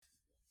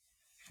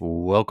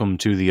Welcome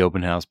to the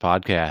Open House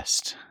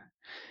Podcast.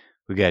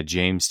 We got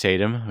James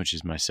Tatum, which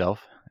is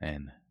myself,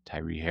 and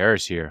Tyree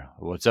Harris here.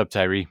 What's up,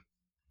 Tyree?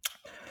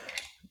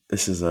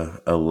 This is a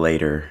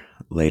later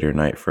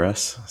night for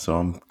us, so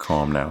I'm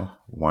calm now,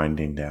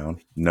 winding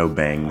down. No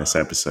bang this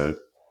episode.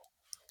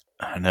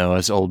 I know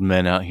us old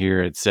men out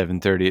here at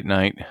 7:30 at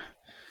night.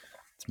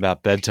 It's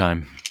about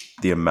bedtime.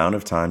 The amount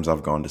of times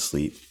I've gone to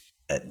sleep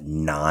at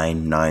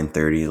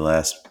 9:30 the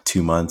last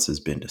 2 months has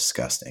been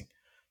disgusting.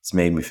 It's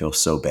made me feel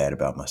so bad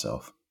about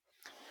myself.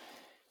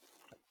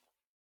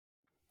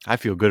 I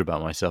feel good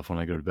about myself when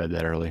I go to bed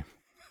that early.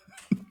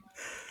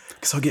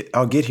 Cause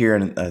I'll get here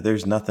and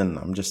there's nothing.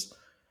 I'm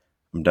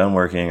done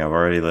working. I've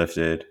already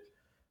lifted,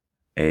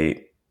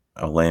 ate.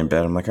 I'll lay in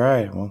bed. I'm like, all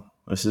right, well,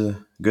 this is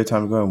a good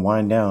time to go and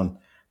wind down.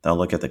 Then I'll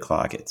look at the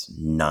clock. It's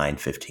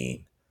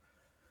 9:15.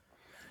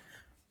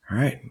 All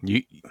right.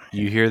 You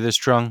hear this,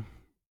 Trung?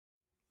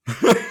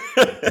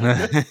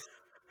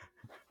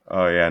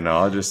 Oh yeah,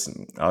 no,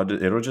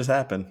 it'll just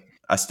happen.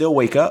 I still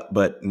wake up,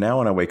 but now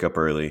when I wake up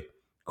early,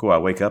 cool. I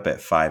wake up at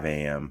 5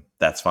 a.m.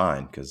 That's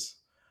fine because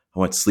I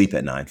went to sleep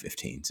at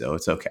 9:15, so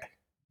it's okay.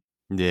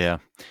 Yeah.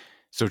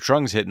 So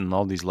Trung's hitting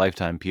all these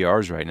lifetime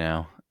PRs right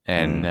now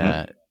and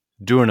Mm-hmm.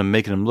 doing them,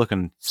 making them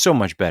looking so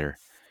much better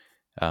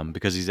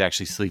because he's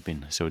actually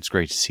sleeping. So it's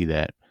great to see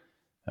that.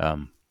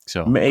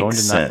 So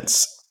Makes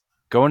sense.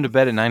 going to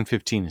bed at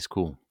 9:15 is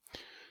cool.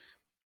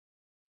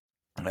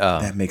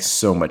 That makes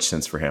so much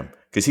sense for him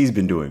because he's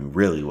been doing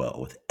really well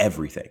with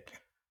everything.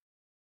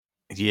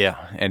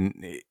 Yeah, and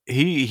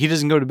he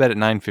doesn't go to bed at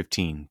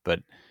 9:15,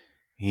 but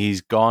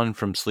he's gone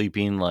from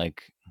sleeping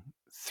like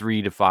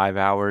 3 to 5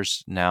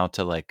 hours now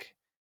to like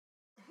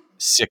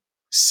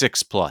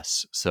six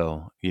plus.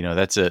 So,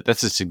 that's a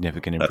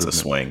significant That's a improvement.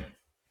 swing.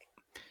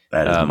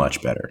 That is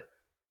much better.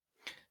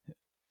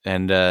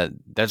 And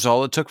that's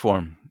all it took for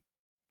him.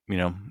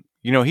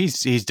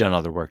 He's done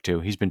other work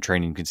too. He's been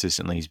training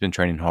consistently. He's been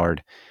training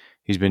hard.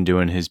 He's been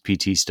doing his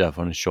PT stuff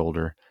on his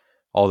shoulder,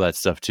 all that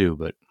stuff too,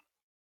 but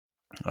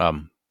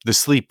the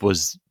sleep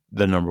was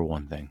the number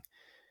one thing.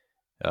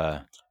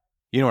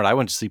 You know what? I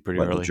went to sleep pretty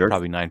What early,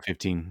 probably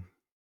 9:15.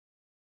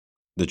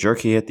 The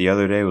jerk he hit the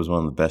other day was one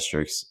of the best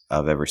jerks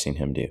I've ever seen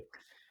him do.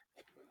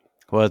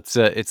 Well,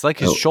 it's like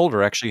his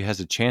shoulder actually has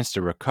a chance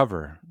to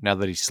recover now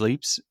that he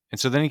sleeps, and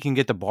so then he can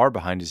get the bar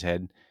behind his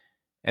head,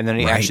 and then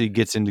he actually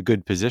gets into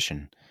good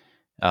position.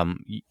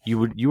 You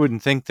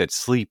wouldn't think that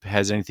sleep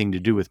has anything to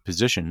do with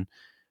position,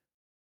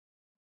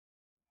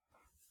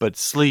 but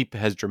sleep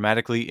has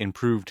dramatically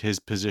improved his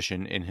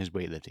position in his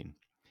weightlifting.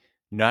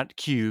 Not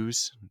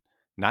cues,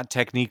 not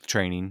technique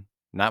training,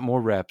 not more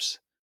reps.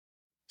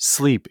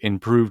 Sleep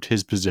improved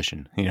his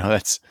position.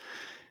 That's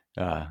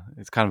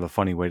it's kind of a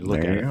funny way to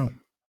look at it. Go.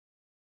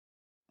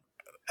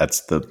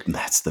 That's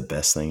the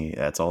best thing.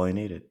 That's all he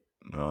needed.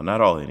 Well, not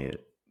all he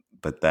needed,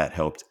 but that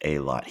helped a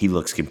lot. He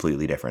looks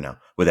completely different now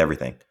with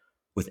everything.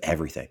 With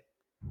everything.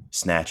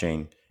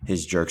 Snatching,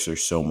 his jerks are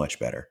so much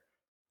better.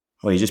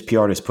 Well, he just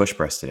PR'd his push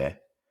press today.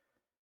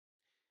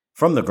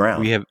 From the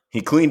ground.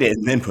 He cleaned it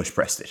and then push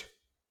pressed it.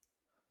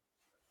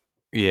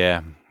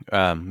 Yeah.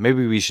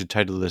 Maybe we should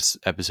title this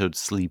episode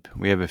Sleep.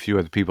 We have a few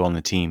other people on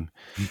the team.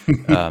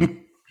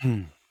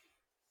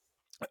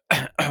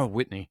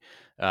 Whitney,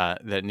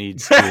 that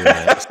needs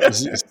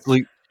to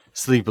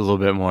sleep a little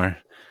bit more.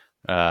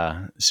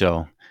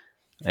 So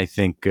I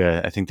think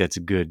that's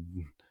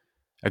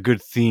a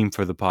good theme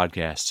for the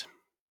podcast.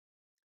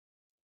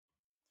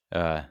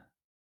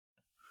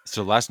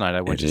 So last night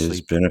I went to sleep. It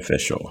is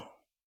beneficial.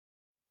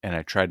 And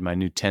I tried my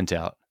new tent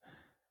out,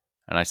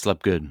 and I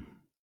slept good.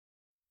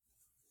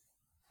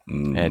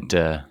 At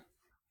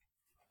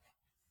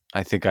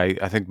I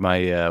think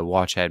my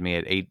watch had me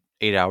at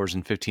 8 hours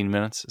and 15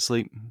 minutes of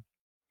sleep.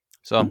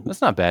 So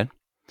that's not bad.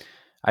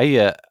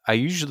 I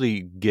usually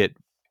get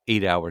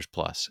 8 hours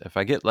plus. If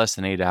I get less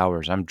than 8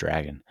 hours, I'm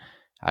dragging.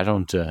 I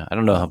don't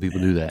know how people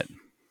do that.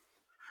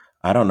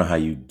 I don't know how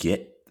you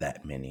get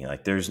that many.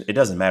 Like it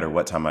doesn't matter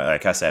what time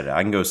like I said,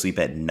 I can go sleep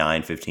at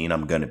 9:15.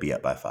 I'm going to be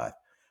up by 5.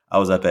 I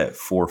was up at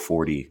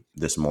 4:40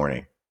 this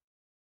morning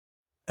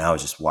and I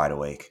was just wide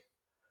awake.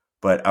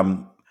 But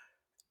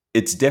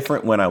it's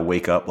different when I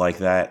wake up like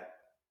that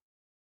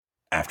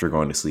after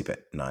going to sleep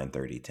at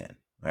 9:30, 10.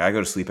 Like I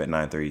go to sleep at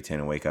 9:30, 10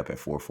 and wake up at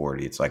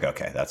 4:40. It's like,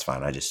 okay, that's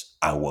fine.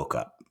 I woke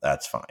up.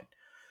 That's fine.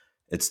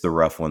 It's the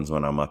rough ones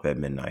when I'm up at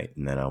midnight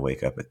and then I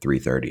wake up at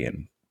 3:30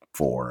 and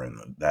 4,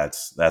 and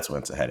that's when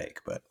it's a headache.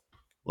 But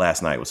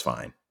last night was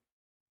fine.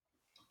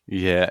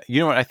 Yeah, you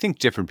know what? I think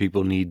different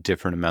people need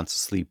different amounts of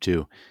sleep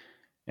too,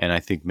 and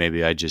I think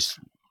maybe I just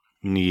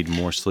need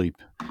more sleep.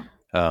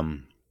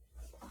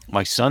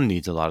 My son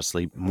needs a lot of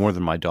sleep, more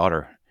than my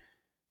daughter.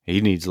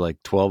 He needs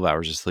like 12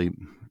 hours of sleep.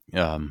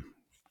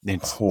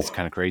 It's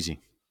kind of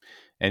crazy,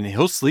 and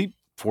he'll sleep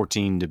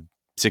 14 to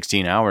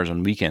 16 hours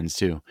on weekends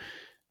too.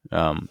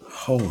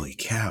 Holy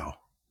cow!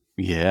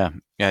 Yeah.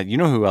 You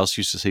know who else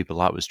used to sleep a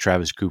lot was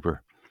Travis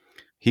Cooper.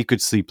 He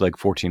could sleep like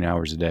 14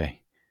 hours a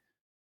day.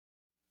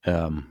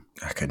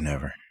 I could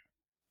never.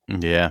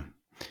 Yeah.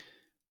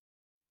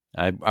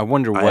 I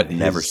wonder I what have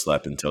never his.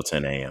 slept until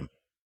 10 a.m.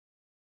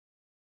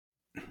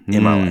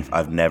 in my life. Hmm.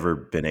 I've never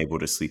been able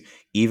to sleep,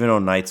 even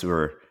on nights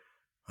where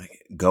like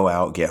go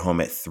out, get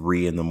home at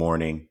 3 in the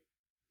morning.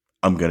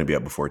 I'm gonna be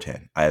up before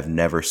 10. I have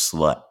never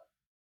slept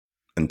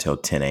until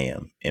 10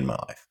 a.m. in my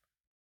life.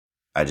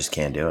 I just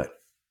can't do it.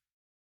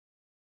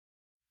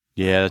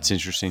 Yeah, that's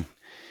interesting.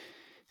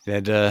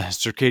 That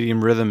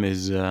circadian rhythm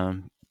is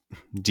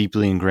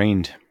deeply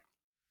ingrained.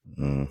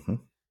 Hmm.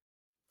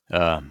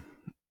 Um,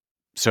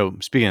 so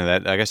speaking of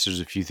that, I guess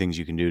there's a few things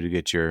you can do to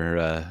get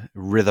your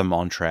rhythm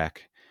on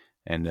track,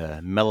 and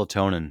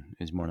melatonin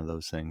is one of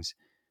those things.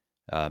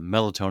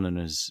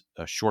 Melatonin is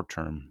a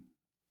short-term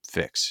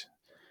fix.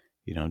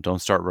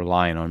 Don't start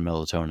relying on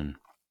melatonin,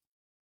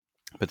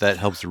 but that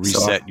helps So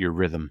reset your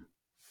rhythm.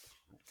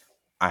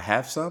 I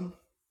have some,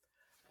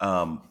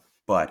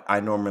 but I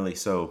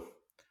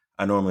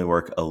normally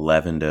work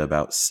 11 to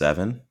about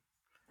 7,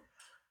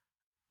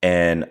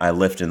 and I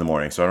lift in the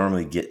morning. So I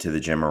normally get to the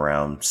gym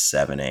around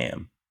 7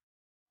 a.m.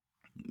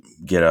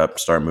 Get up,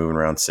 start moving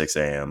around 6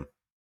 a.m.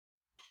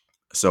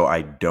 So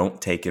I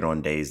don't take it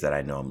on days that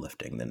I know I'm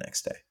lifting the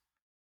next day.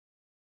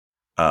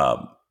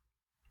 Um,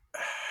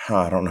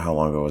 I don't know how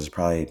long ago it was.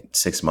 Probably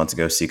 6 months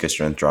ago. Sika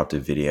Strength dropped a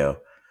video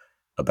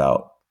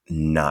about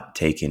not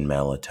taking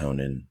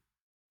melatonin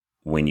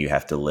when you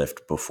have to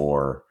lift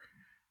before.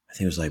 I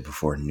think it was like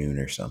before noon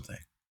or something.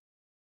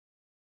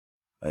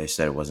 They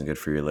said it wasn't good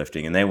for your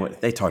lifting, and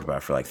they talked about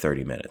it for like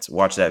 30 minutes.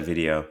 Watch that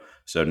video.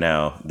 So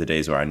now the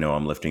days where I know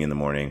I'm lifting in the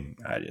morning,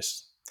 I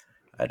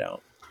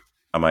don't.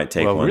 I might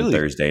take Well, one really,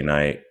 Thursday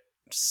night,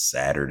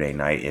 Saturday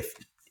night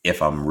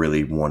if I'm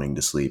really wanting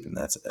to sleep, and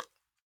that's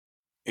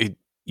it.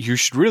 you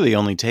should really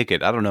only take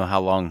it. I don't know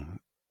how long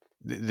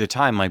the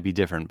time might be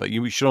different, but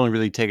you should only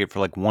really take it for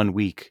like 1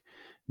 week,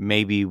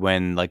 maybe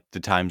when like the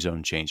time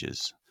zone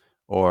changes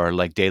or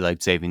like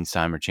daylight savings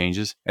time or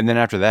changes, and then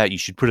after that, you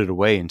should put it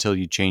away until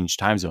you change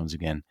time zones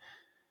again.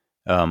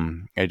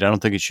 I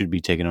don't think it should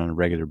be taken on a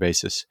regular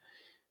basis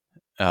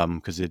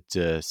because it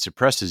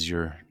suppresses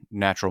your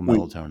natural When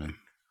melatonin.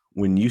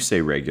 when you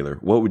say regular,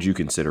 what would you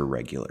consider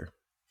regular?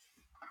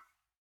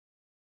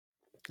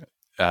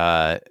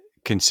 Uh,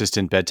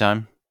 Consistent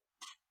bedtime.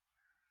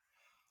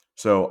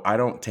 So I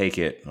don't take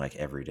it like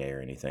every day or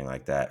anything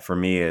like that. For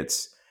me,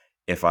 it's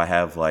if I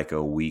have like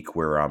a week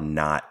where I'm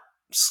not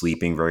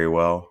sleeping very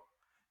well,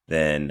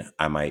 then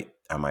I might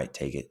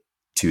take it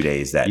 2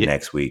 days that Yeah,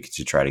 next week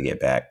to try to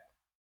get back.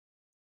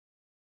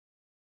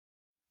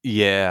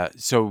 yeah.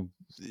 So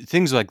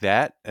things like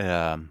that,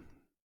 I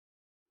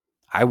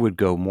would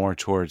go more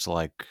towards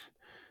like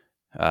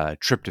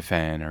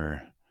tryptophan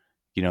or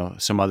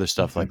some other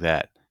stuff Okay. like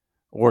that,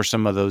 or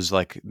some of those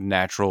like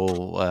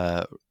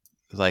natural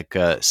like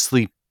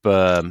sleep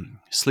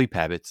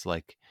habits,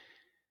 like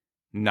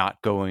not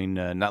looking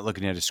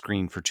at a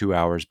screen for 2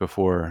 hours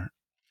before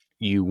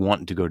you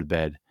want to go to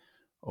bed,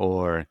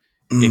 or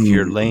if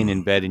you're laying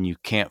in Mm. bed and you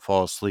can't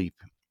fall asleep,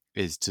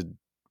 is to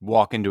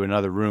walk into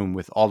another room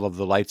with all of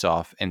the lights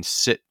off and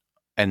sit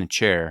in a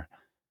chair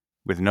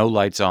with no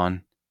lights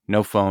on,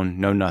 no phone,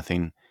 no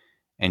nothing,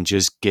 and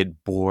just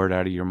get bored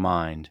out of your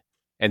mind,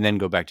 and then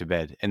go back to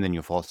bed, and then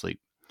you'll fall asleep.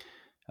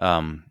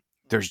 Um,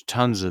 there's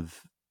tons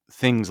of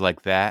things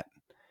like that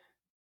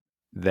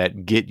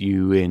that get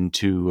you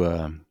into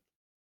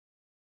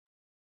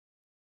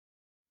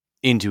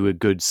a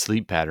good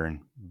sleep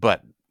pattern,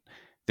 but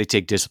they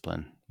take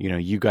discipline.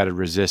 You got to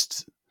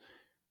resist.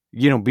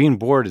 Being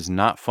bored is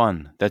not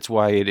fun. That's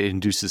why it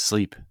induces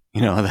sleep.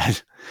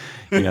 That.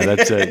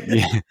 That's a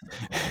yeah.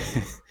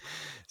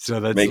 So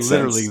that's Makes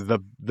literally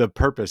sense. the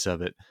purpose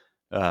of it.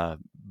 Uh,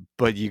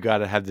 but you got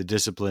to have the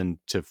discipline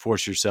to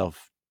force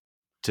yourself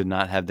to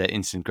not have that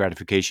instant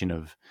gratification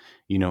of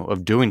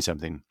doing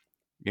something,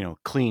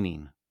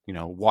 cleaning,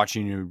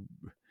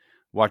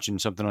 watching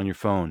something on your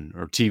phone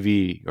or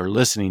TV or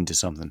listening to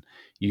something.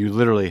 You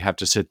literally have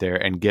to sit there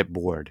and get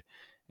bored,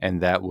 and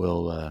that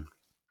will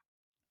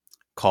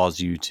cause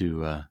you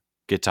to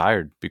get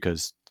tired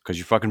because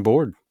you're fucking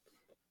bored.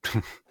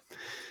 See,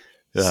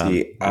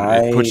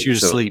 It puts you to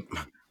sleep.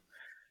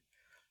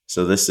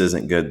 so this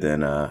isn't good then,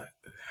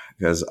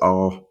 because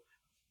I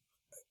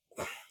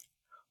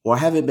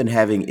haven't been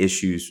having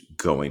issues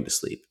going to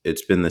sleep.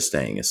 It's been the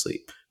staying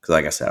asleep. Because,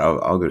 like I said,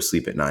 I'll go to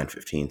sleep at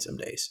 9:15 some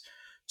days.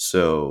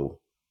 So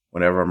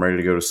whenever I'm ready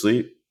to go to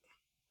sleep,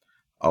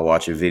 I'll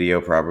watch a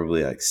video,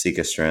 probably like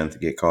Sika Strength,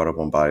 get caught up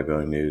on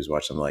bodybuilding news,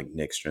 watch some like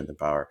Nick Strength and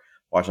Power,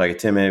 watch like a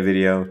 10-minute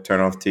video, turn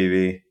off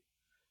TV,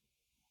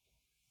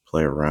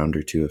 play a round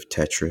or two of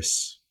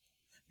Tetris,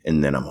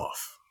 and then I'm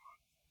off.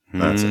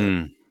 That's it.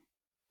 Hmm.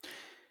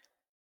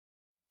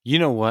 You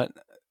know what?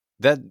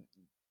 That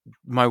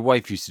My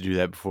wife used to do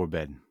that before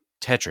bed.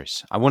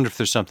 Tetris. I wonder if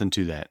there's something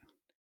to that.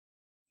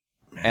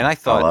 And Man, I I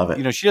thought, love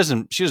it. she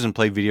doesn't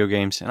play video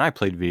games, and I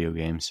played video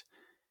games.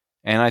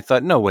 And I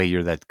thought, no way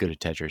you're that good at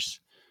Tetris.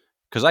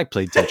 Because I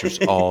played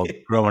Tetris all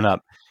growing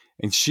up.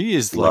 And she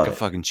is like Love a it.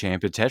 fucking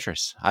champ at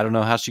Tetris. I don't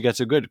know how she got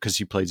so good because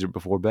she plays it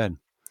before bed.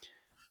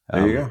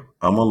 There you go.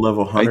 I'm on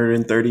level I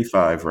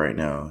 135 right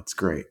now. It's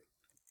great.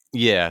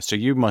 Yeah, so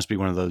you must be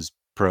one of those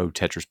pro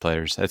Tetris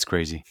players. That's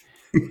crazy.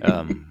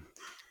 Um,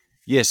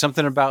 yeah,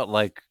 something about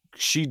like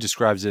she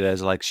describes it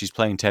as like she's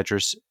playing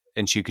Tetris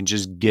and she can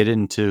just get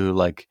into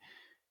like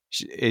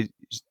it.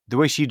 The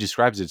way she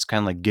describes it, it's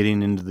kind of like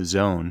getting into the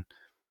zone,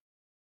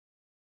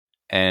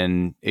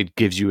 and it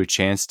gives you a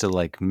chance to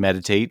like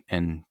meditate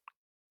and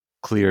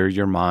clear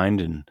your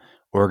mind and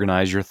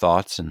organize your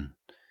thoughts and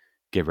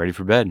get ready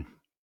for bed.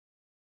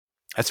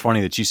 That's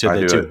funny that you said I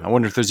that do too. it. I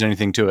wonder if there's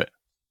anything to it.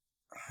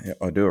 Yeah,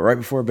 I'll do it right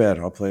before bed.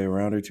 I'll play a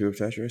round or two of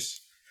Tetris,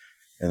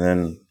 and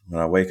then when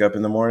I wake up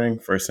in the morning,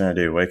 first thing I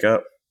do, wake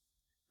up,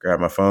 grab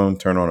my phone,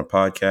 turn on a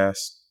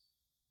podcast,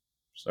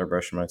 start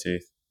brushing my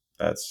teeth.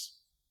 That's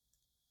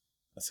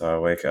that's how I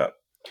wake up.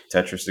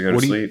 Tetris to go to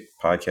What do you sleep.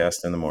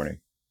 Podcast in the morning.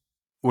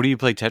 What do you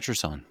play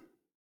Tetris on?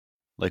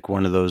 Like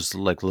one of those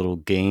like little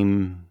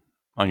game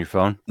on your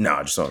phone?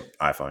 No, just on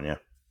iPhone. Yeah,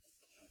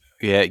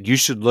 Yeah, you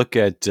should look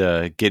at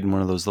getting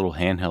one of those little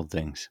handheld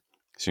things,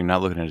 so you're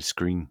not looking at a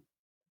screen.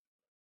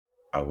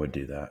 I would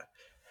do that.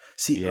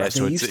 See, Yeah, they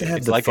so used to have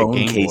it's the like a phone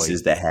Game Boy.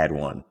 cases that had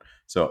one.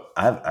 So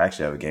I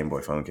actually have a Game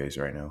Boy phone case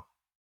right now.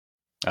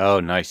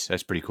 Oh, nice.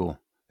 That's pretty cool.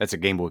 That's a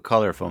Game Boy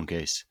Color phone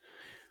case.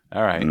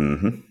 All right,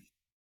 Mm-hmm.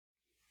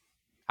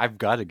 I've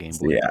got a Game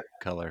So Boy yeah,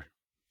 Color.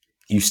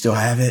 you still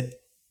have it?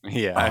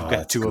 Yeah, I've Oh, got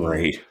that's two of them.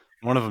 great.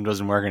 One of them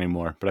doesn't work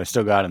anymore, but I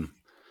still got them.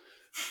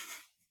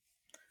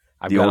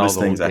 I've The got all oldest the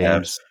old things I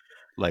have. games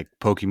like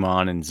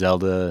Pokemon and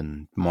Zelda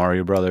and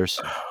Mario Brothers.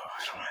 Oh,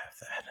 I don't have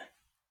that.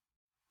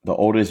 The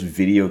oldest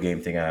video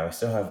game thing I have. I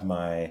still have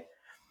my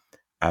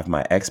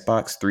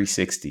Xbox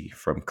 360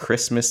 from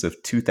Christmas of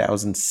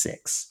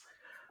 2006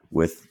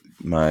 with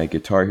my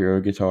Guitar Hero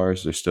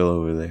guitars. They're still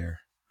over there.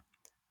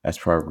 That's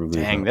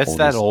probably Dang, the that's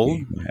that oldest old.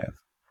 game I have.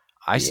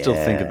 I still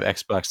think of Yeah.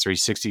 Xbox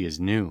 360 as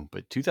new,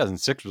 but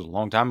 2006 was a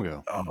long time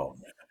ago. Oh,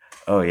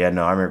 oh yeah.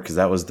 No, I remember because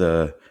that was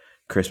the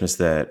Christmas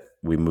that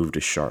we moved to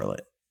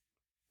Charlotte.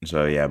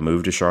 So yeah,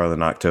 moved to Charlotte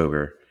in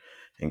October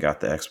and got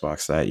the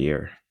Xbox that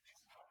year.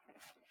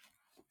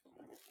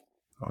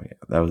 Oh yeah,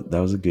 that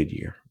was a good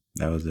year.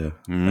 That was a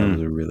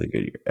Mm. really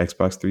good year.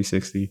 Xbox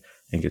 360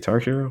 and Guitar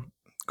Hero,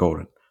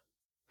 golden,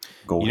 You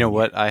know golden year.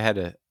 what? I had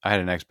an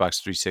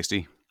Xbox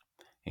 360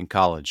 in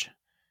college,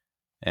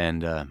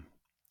 and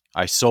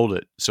I sold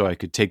it so I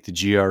could take the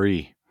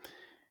GRE.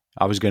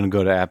 I was going to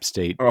go to App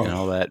State and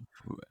all Oh, that,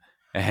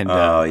 and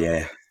oh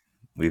yeah,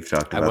 we've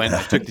talked I about went. I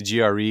that. took the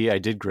GRE. I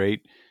did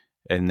great,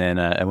 and then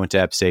I went to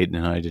App State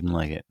and I didn't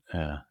like it.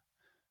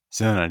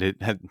 So then I did.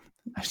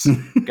 I just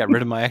got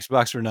rid of my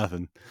Xbox for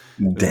nothing.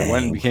 I went and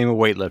Dang. became a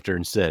weightlifter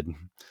instead.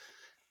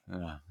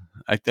 Uh,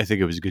 I think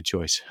it was a good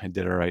choice. I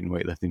did all right in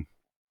weightlifting.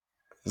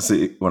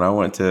 See, when I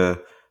went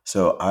to,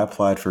 so I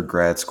applied for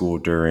grad school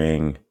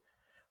during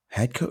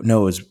had co.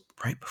 No, it was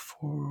right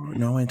before.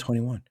 No, I went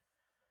 21.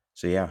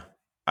 So yeah,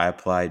 I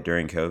applied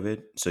during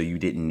COVID. So you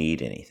didn't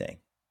need anything.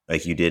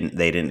 Like you didn't.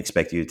 They didn't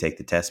expect you to take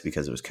the test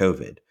because it was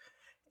COVID.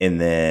 And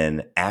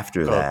then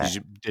after Oh, because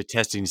that, the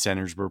testing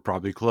centers were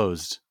probably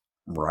closed.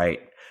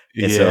 right.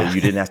 And so Yeah.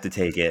 you didn't have to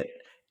take it.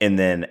 And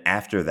then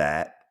after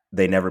that,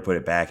 they never put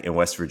it back. And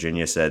West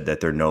Virginia said that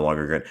they're no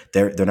longer going.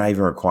 They're not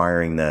even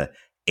requiring the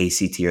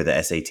ACT or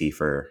the SAT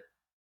for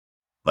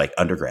like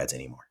undergrads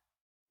anymore.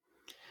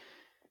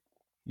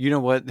 You know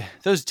what?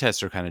 Those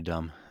tests are kind of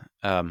dumb.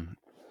 Um,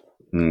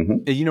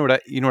 Mm-hmm. you know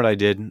what I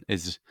did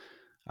is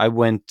I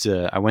went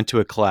to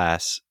a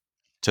class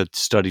to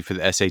study for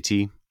the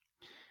SAT,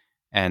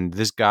 and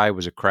this guy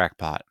was a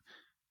crackpot,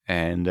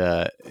 and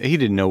he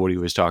didn't know what he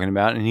was talking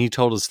about, and he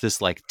told us this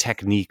like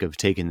technique of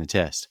taking the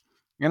test,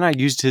 and I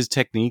used his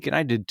technique, and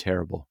I did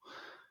terrible.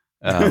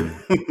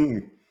 Um,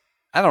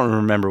 I don't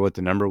remember what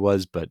the number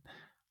was, but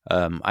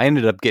I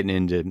ended up getting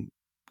into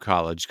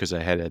college because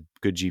I had a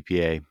good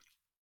GPA.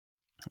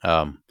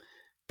 Um,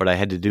 but I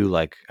had to do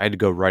like I had to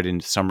go right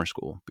into summer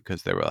school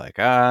because they were like,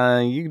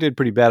 you did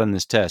pretty bad on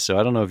this test, so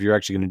I don't know if you're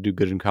actually going to do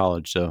good in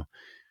college. So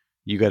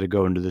you got to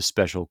go into this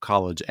special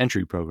college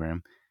entry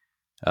program,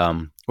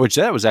 which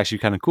that was actually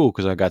kind of cool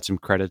because I got some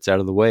credits out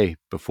of the way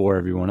before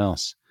everyone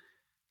else.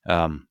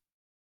 Um,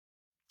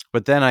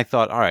 but then I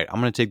thought, all right,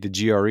 I'm going to take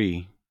the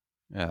GRE,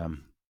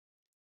 um,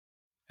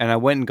 and I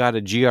went and got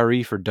a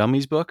GRE for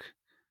Dummies book.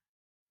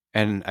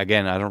 And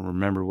again, I don't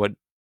remember what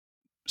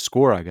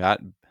score I got,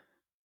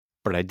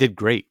 but I did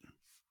great.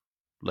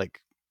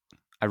 Like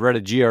I read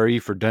a GRE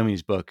for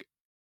Dummies book,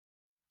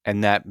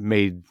 and that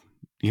made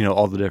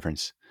all the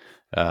difference.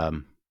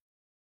 Um,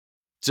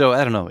 so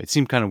I don't know. It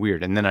seemed kind of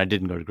weird, and then I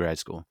didn't go to grad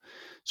school.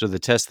 So the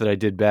test that I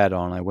did bad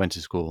on, I went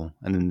to school,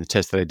 and then the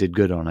test that I did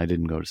good on, I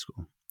didn't go to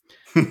school.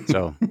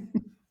 So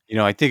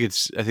I think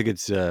it's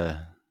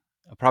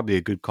probably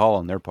a good call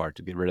on their part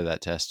to get rid of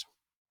that test.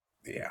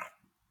 Yeah.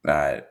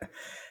 I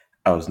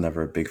I was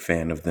never a big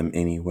fan of them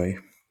anyway.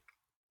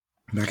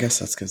 I guess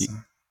that's because Y-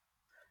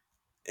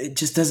 it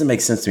just doesn't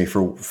make sense to me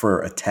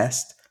for a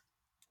test.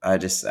 I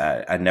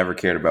never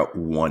cared about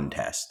one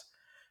test.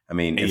 I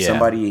mean, if Yeah,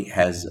 somebody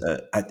has,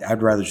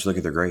 I'd rather just look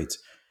at their grades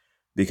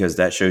because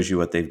that shows you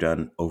what they've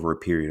done over a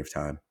period of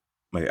time.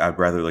 Like I'd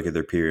rather look at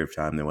their period of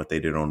time than what they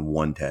did on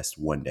one test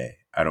one day.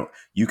 I don't.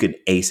 You could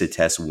ace a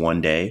test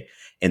one day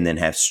and then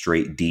have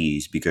straight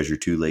D's because you're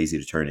too lazy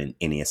to turn in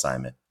any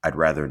assignment. I'd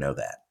rather know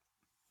that.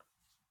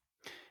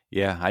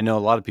 Yeah, I know a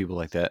lot of people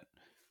like that.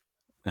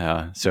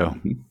 So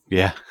Mhm.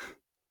 yeah,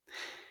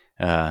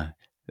 uh,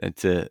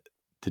 it's the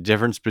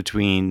difference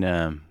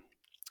between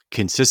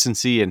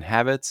consistency and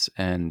habits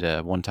and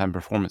one-time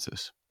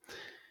performances.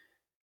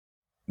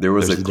 There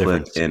was There's a the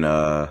clip difference. in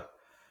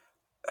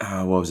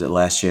what was it,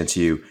 Last Chance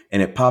U,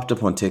 and it popped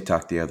up on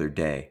TikTok the other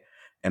day,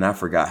 and I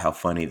forgot how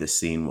funny the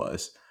scene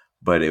was,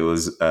 but it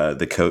was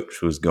the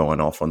coach was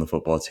going off on the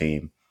football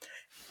team.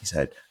 He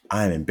said,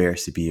 "I am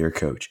embarrassed to be your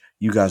coach.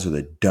 You guys are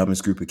the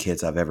dumbest group of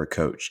kids I've ever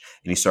coached."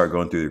 And he started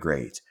going through the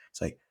grades.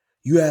 It's like,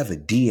 you have a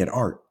D in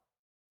art.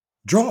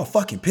 Draw a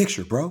fucking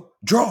picture, bro.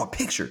 Draw a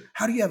picture.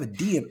 How do you have a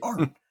D in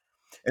art?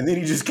 And then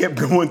he just kept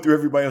going through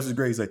everybody else's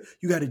grades. Like,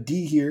 you got a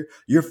D here.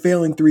 You're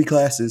failing 3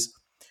 classes.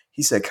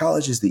 He said,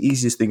 college is the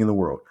easiest thing in the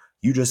world.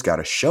 You just got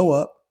to show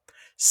up,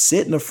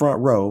 sit in the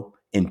front row,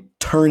 and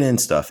turn in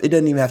stuff. It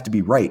doesn't even have to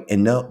be right.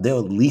 And they'll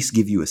at least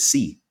give you a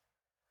C.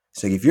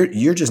 So if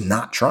you're just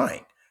not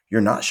trying, you're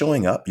not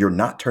showing up, you're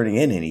not turning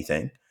in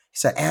anything. He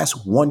said,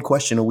 ask one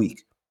question a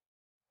week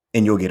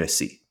and you'll get a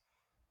C.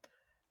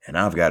 And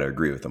I've got to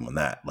agree with him on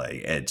that. Like,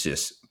 it's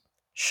just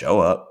show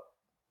up,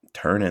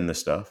 turn in the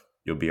stuff,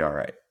 you'll be all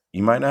right.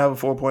 You might not have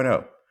a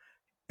 4.0.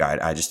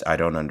 I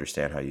don't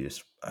understand how you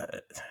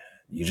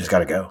just got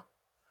to go.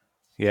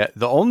 Yeah,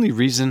 the only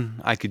reason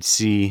I could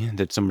see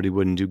that somebody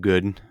wouldn't do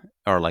good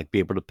or like be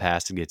able to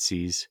pass and get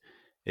C's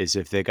is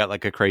if they got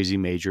like a crazy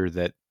major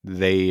that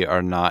they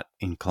are not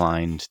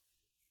inclined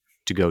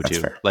to go That's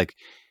to. fair. Like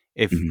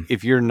Mm-hmm.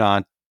 if you're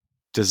not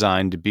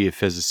designed to be a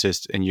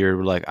physicist and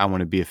you're like, I want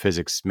to be a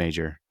physics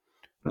major,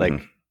 Mm-hmm.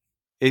 like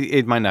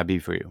it might not be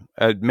for you.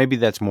 Maybe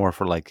that's more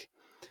for like,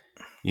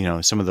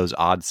 some of those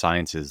odd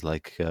sciences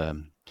like,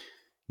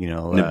 you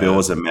know, Nabil uh,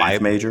 was a math bio,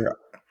 major.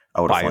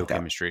 I would have flunked out.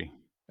 biochemistry.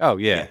 Oh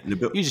yeah. Yeah,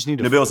 Nabil, You just need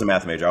to, Nabil's a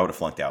math major. I would have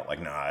flunked out.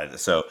 Like, nah.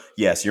 So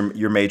yes,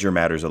 your major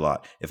matters a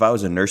lot. If I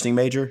was a nursing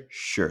major,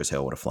 sure as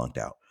hell would have flunked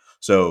out.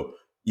 So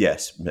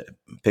yes,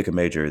 pick a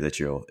major that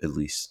you'll at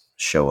least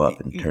show up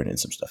and turn in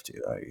some stuff to.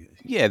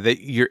 yeah, that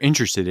you're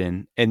interested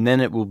in, and then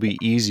it will be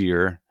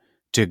easier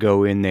to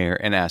go in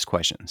there and ask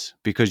questions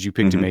because you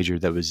picked a Mm-hmm. major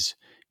that was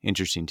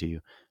interesting to you.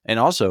 And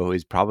also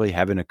is probably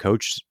having a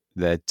coach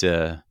that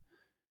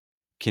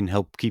can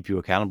help keep you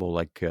accountable.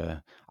 Like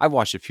I've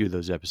watched a few of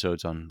those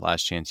episodes on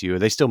Last Chance U. Are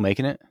they still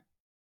making it?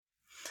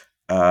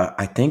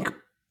 I think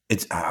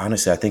it's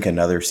honestly. I think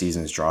another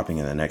season is dropping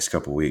in the next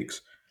couple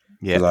weeks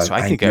Yeah. because So I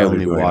I think I know they're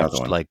only doing another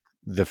watched one. like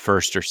the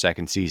first or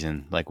second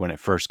season, like when it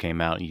first came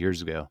out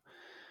years ago.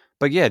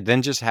 But yeah,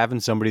 then just having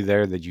somebody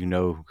there that you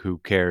know who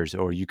cares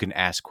or you can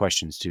ask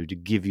questions to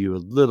give you a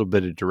little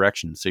bit of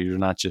direction so you're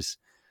not just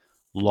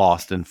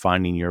lost and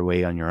finding your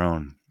way on your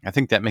own. I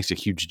think that makes a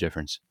huge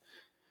difference.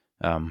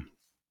 Um,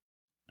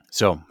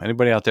 so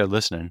anybody out there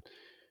listening,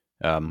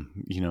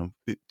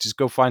 just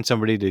go find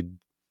somebody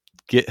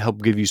to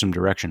help give you some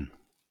direction.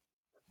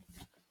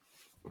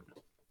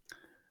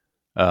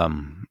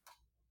 Um,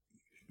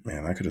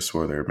 Man, I could have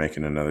swore they were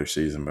making another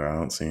season, but I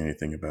don't see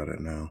anything about it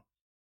now.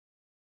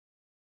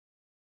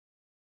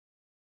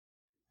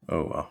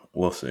 Oh well,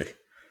 we'll see.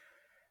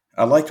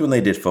 I liked when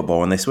they did football.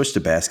 When they switched to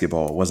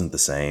basketball, it wasn't the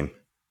same.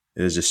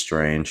 It was just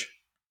strange.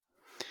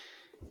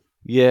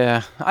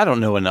 yeah, I don't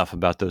know enough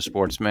about those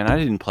sports, man. I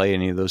didn't play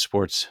any of those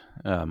sports.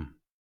 And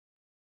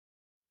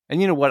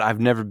you know what? I've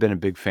never been a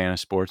big fan of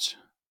sports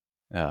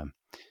um,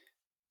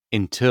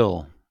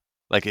 until,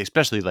 like,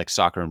 especially like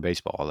soccer and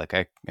baseball. Like,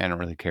 I don't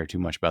really care too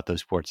much about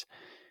those sports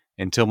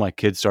until my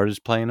kids started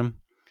playing them.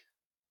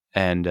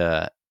 And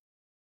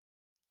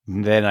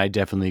then I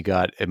definitely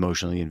got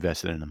emotionally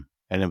invested in them,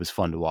 and it was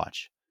fun to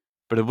watch.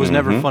 But it was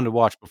never Mm-hmm. fun to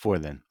watch before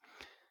then.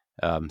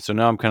 So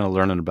now I'm kind of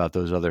learning about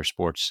those other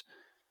sports.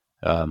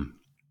 Um,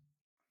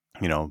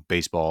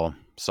 baseball,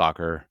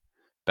 soccer,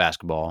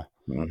 basketball.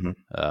 Mm-hmm.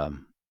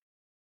 Um,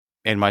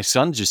 and my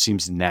son just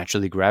seems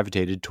naturally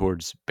gravitated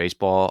towards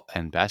baseball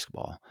and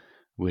basketball,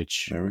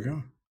 which There we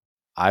go.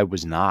 I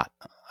was not.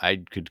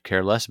 I could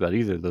care less about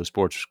either of those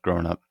sports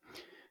growing up.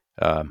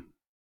 Um,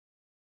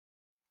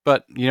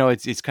 but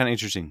it's kind of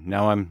interesting.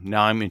 Now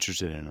I'm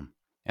interested in them,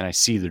 and I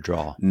see the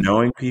draw.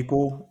 Knowing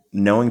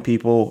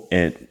people,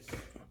 and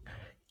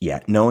yeah,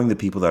 knowing the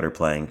people that are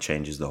playing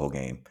changes the whole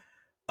game.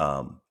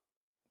 Um,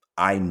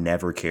 I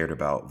never cared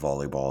about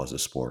volleyball as a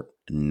sport,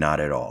 not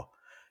at all.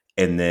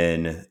 And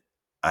then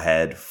I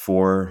had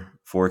four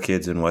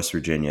kids in West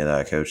Virginia that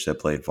I coached that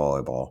played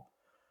volleyball,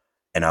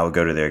 and I would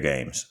go to their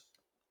games.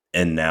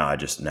 And now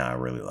I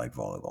really like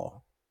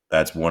volleyball.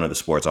 That's one of the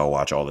sports I'll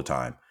watch all the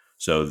time.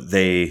 So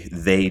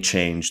they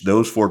changed,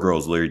 those four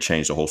girls literally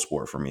changed the whole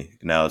sport for me.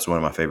 Now it's one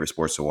of my favorite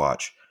sports to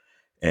watch.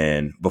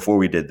 And before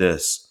we did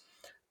this,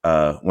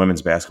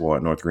 women's basketball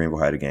at North Greenville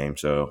had a game,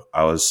 so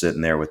I was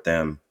sitting there with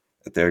them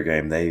at their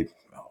game. They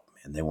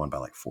won by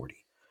like 40.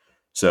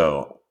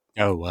 So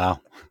Oh wow.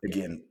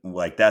 again,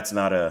 like that's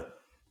not a.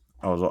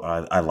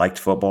 I liked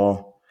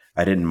football.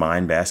 I didn't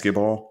mind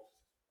basketball,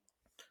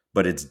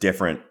 but it's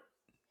different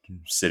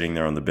sitting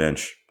there on the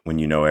bench when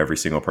you know every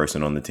single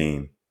person on the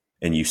team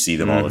and you see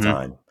them all the Mm-hmm.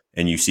 time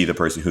and you see the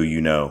person who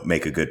you know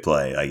make a good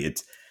play. Like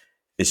it's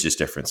just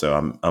different.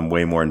 So I'm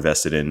way more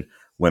invested in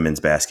women's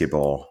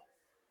basketball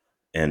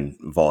and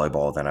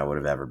volleyball than I would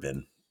have ever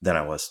been than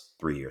I was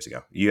 3 years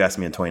ago. You asked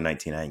me in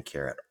 2019, I didn't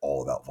care at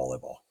all about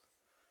volleyball.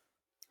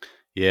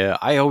 Yeah,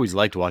 I always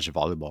liked watching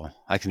volleyball.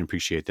 I can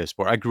appreciate that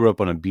sport. I grew up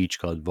on a beach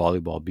called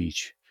Volleyball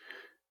Beach,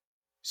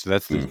 so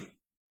Mm.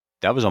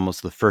 that was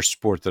almost the first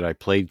sport that I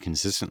played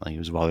consistently. It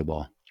was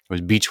volleyball. It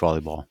was beach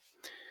volleyball.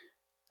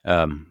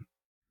 Um,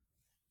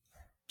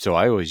 so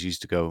I always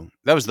used to go.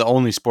 That was the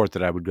only sport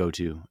that I would go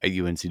to at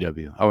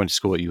UNCW. I went to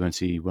school at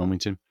UNC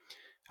Wilmington.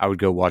 I would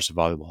go watch the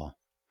volleyball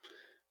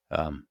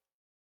um,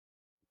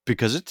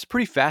 because it's a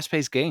pretty fast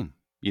paced game.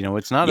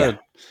 It's not Yeah, a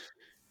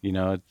you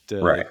know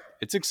right.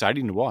 it's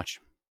exciting to watch.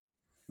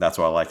 That's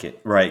why I like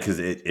it. Right, because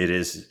it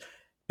is.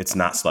 It's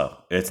not slow.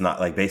 It's not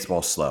like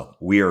baseball's slow.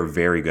 We are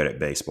very good at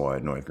baseball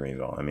at North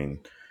Greenville. I mean,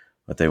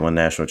 but they won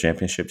national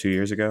championship 2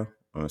 years ago,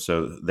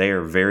 so they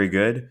are very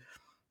good.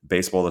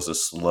 Baseball is a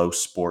slow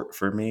sport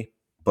for me,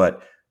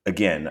 but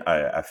again,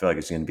 I feel like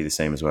it's going to be the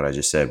same as what I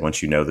just said.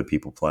 Once you know the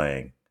people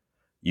playing,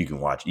 you can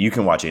watch. You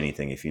can watch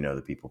anything if you know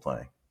the people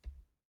playing.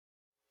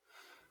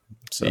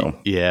 So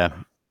Yeah,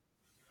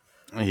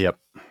 yep.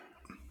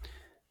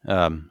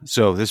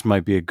 So this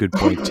might be a good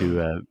point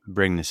to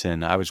bring this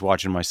in. I was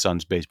watching my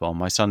son's baseball.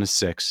 My son is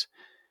 6,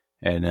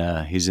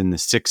 and he's in the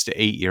 6 to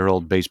 8 year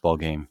old baseball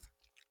game.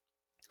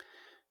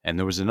 And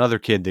there was another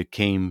kid that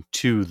came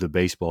to the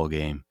baseball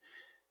game,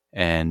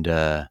 and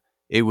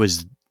it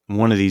was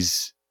one of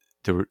these.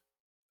 There were,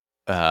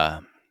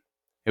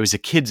 it was a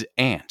kid's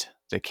aunt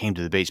that came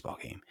to the baseball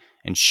game,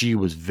 and she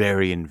was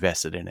very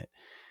invested in it.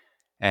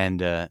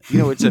 And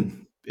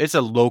it's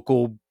a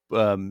local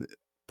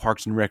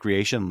Parks and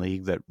Recreation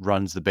league that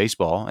runs the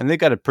baseball, and they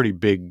got a pretty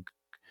big.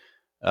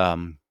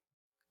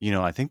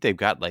 I think they've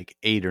got like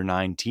 8 or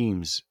 9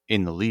 teams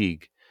in the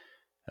league,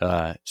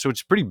 so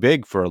it's pretty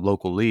big for a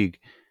local league.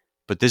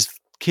 But this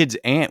kid's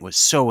aunt was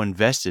so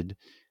invested,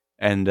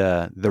 and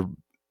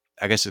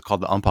I guess it's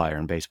called the umpire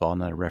in baseball,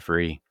 not a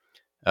referee,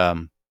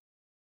 um,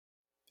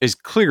 is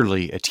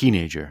clearly a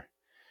teenager.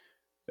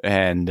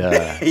 And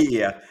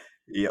yeah,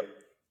 yep.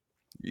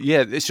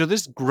 yeah, so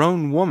this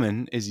grown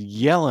woman is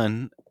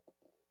yelling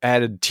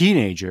at a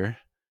teenager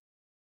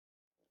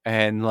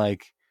and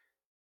like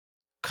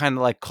kind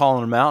of like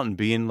calling him out and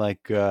being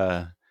like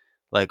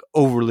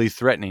overly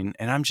threatening.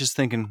 And I'm just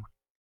thinking,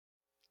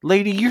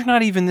 lady, you're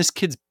not even this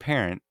kid's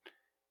parent,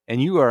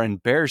 and you are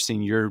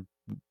embarrassing your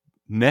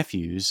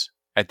nephews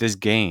at this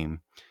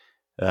game.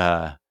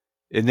 Uh,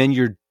 and then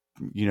you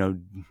know,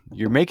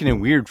 you're making it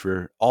weird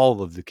for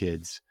all of the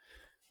kids.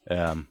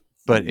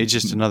 But it's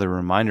just another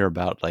reminder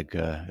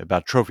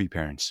about trophy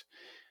parents.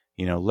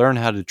 Learn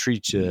how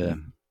to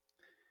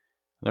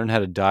learn how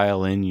to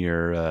dial in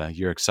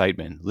your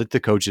excitement. Let the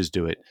coaches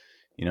do it.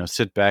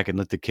 Sit back and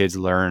let the kids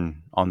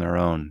learn on their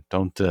own.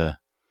 Don't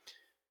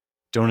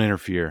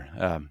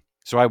interfere.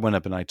 So I went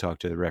up and I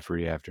talked to the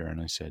referee after,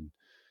 and I said,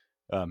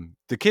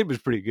 the kid was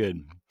pretty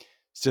good.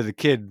 So the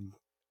kid,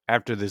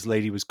 after this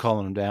lady was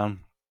calling him down,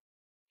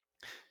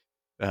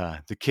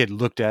 the kid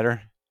looked at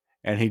her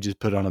and he just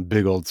put on a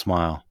big old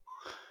smile.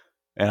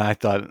 And I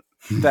thought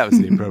that was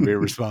the appropriate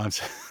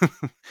response.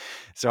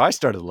 So I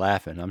started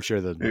laughing. I'm sure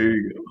There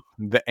you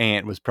the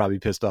aunt was probably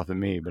pissed off at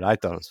me, but I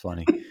thought it was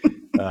funny.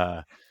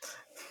 Uh,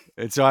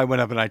 and so I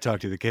went up and I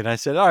talked to the kid. I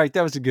said, all right,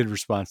 that was a good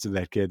response to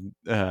that kid.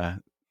 That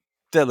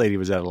lady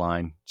was out of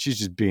line. She's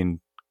just being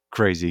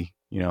crazy,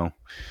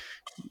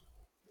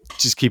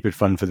 just keep it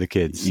fun for the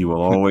kids. You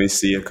will always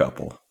see a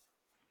couple.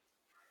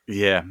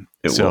 Yeah.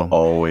 It will So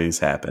always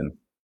happen.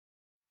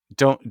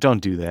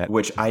 don't do that.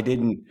 Which I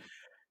didn't.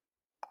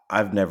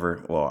 I've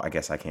never. Well, I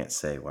guess I can't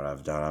say what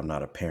I've done. I'm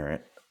not a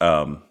parent.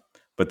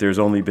 But there's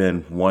only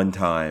been one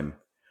time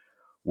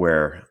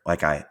where,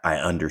 like, I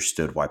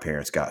understood why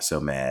parents got so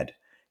mad,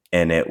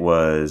 and it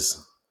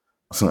was.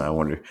 I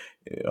wonder.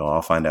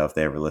 I'll find out if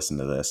they ever listen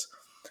to this.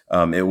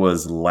 It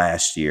was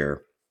last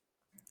year.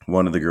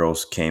 One of the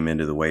girls came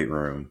into the weight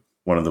room.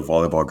 One of the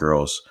volleyball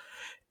girls,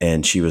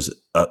 and she was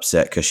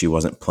upset because she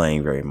wasn't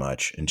playing very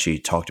much. And she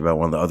talked about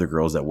one of the other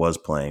girls that was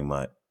playing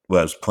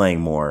was playing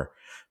more,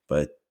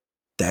 but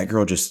that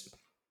girl just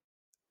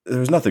there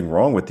was nothing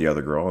wrong with the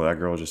other girl. That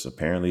girl just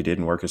apparently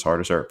didn't work as hard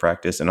as her at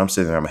practice. And I'm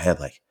sitting there in my head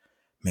like,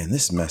 man,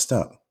 this is messed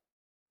up.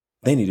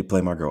 They need to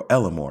play my girl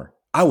Ella more.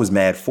 I was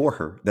mad for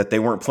her that they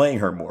weren't playing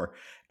her more.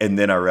 And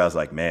then I realized,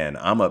 like, man,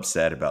 I'm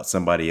upset about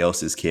somebody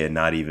else's kid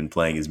not even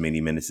playing as many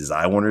minutes as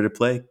I want her to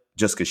play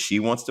just because she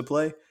wants to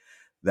play.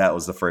 That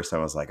was the first time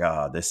I was like,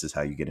 this is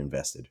how you get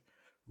invested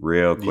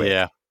real quick.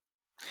 Yeah.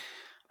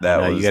 I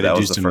know you got to That do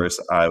was the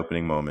first eye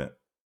opening moment.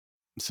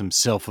 some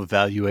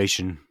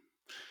self-evaluation.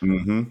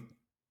 Hmm.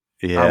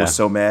 I was Yeah.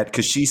 so mad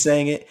because she's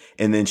saying it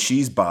and then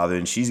she's bothered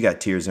and she's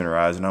got tears in her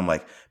eyes. And I'm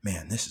like,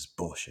 man, this is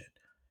bullshit.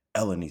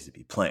 Ella needs to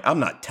be playing. I'm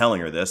not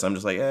telling her this. I'm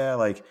just like, yeah,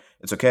 like,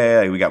 it's okay.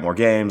 Like, we got more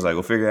games. Like,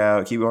 we'll figure it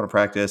out. Keep going to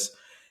practice.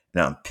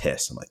 Now I'm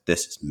pissed. I'm like,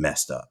 this is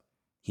messed up.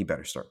 he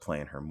better start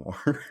playing her more.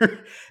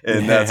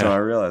 And that's when Yeah, I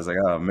realized, like,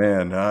 oh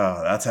man,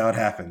 that's how it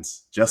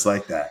happens, just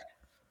like that.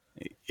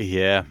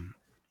 yeah.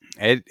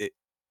 It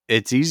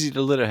it's easy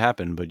to let it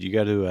happen, but you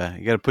got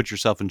to put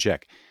yourself in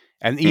check.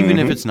 And even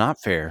if it's Mm-hmm.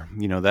 not fair,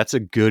 that's a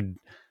good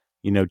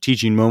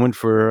teaching moment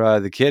for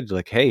the kid.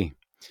 Like, hey,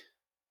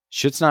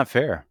 shit's not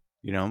fair.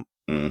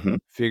 Mm-hmm.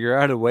 Figure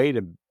out a way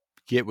to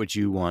get what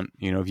you want.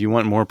 If you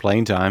want more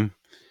playing time,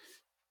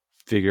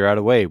 figure out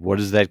a way. What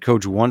does that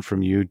coach want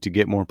from you to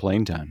get more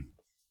playing time?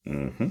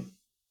 Mm-hmm.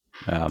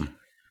 Um,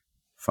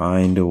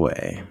 Find a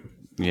way.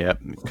 yeah,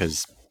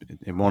 because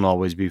it won't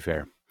always be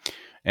fair.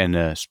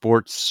 And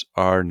sports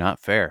are not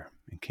fair,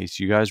 in case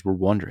you guys were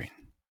wondering.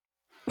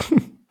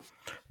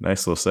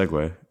 Nice little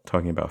segue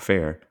talking about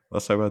fair.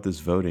 Let's talk about this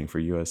voting for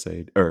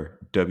USA or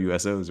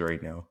WSOs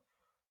right now,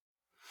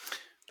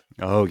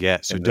 Oh, yeah.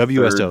 So and the third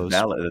WSOs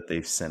ballot that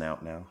they've sent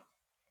out now.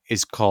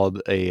 is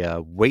called a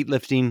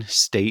weightlifting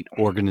state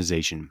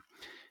organization.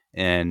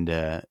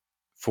 And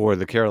for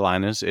the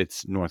Carolinas,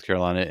 it's North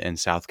Carolina and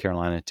South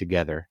Carolina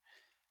together.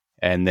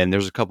 And then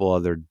there's a couple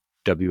other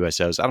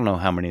WSOs. I don't know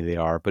how many they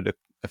are, but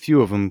a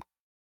few of them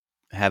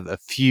have a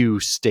few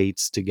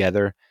states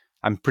together.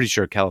 I'm pretty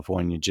sure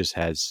California just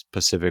has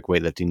Pacific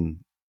weightlifting.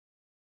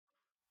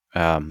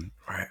 Um,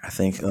 Right. I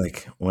think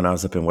like when I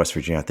was up in West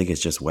Virginia, I think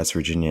it's just West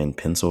Virginia and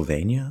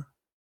Pennsylvania.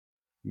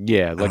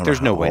 yeah, I like don't know there's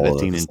how no all of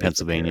weightlifting the in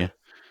states are here. Pennsylvania.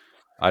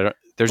 I don't.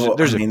 There's Well, I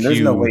there's a mean, there's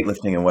no few.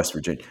 weightlifting in West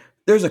Virginia.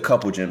 There's a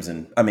couple gyms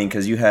in. I mean,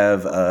 because you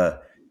have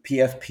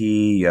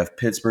PFP, you have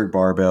Pittsburgh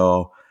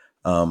Barbell.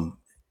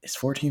 Is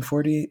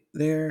 1440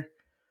 there?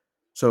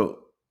 So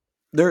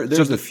So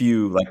there's a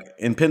few. Like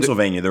in the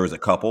Pennsylvania, there was a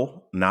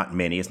couple, not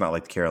many. It's not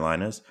like the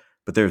Carolinas,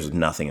 but there's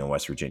nothing in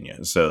West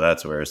Virginia. So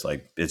that's where it's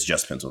like it's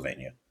just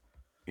Pennsylvania.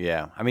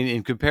 yeah, I mean,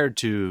 in compared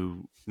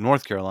to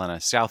North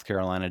Carolina, South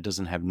Carolina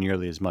doesn't have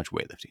nearly as much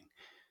weightlifting.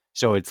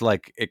 So it's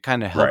like it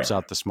kind of Right. helps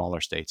out the smaller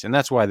states, and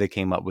that's why they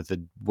came up with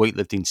the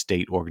weightlifting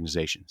state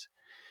organizations.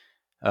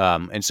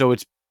 And so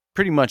it's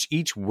pretty much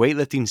each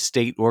weightlifting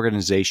state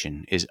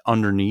organization is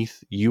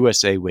underneath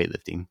USA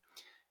Weightlifting,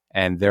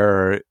 and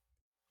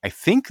I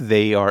think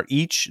they are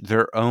each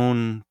their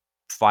own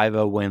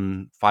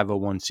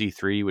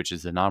 501c3, which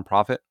is a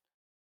nonprofit.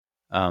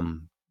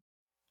 Um,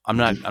 I'm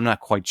not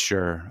quite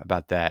sure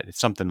about that. It's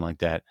something like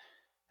that.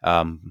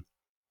 Um,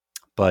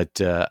 but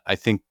I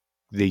think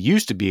they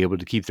used to be able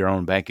to keep their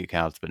own bank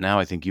accounts, but now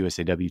I think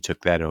USAW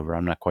took that over.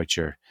 I'm not quite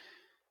sure.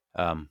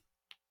 Um,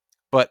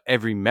 but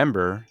every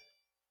member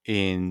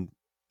in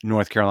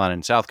North Carolina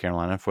and South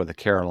Carolina for the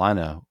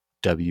Carolina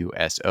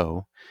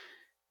WSO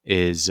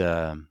is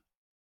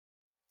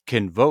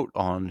can vote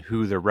on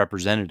who their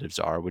representatives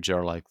are, which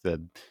are like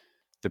the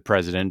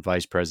president,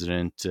 vice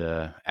president,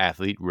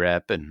 athlete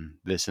rep, and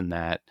this and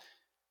that,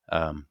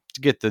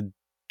 to get the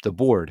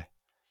board.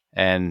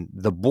 And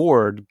the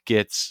board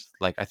gets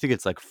like I think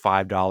it's like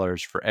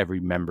 $5 for every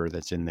member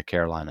that's in the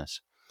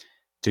Carolinas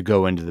to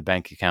go into the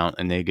bank account,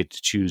 and they get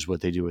to choose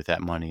what they do with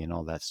that money and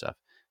all that stuff.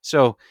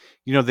 So,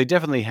 they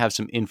definitely have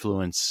some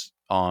influence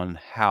on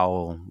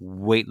how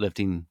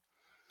weightlifting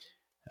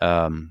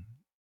um,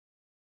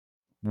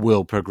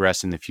 will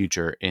progress in the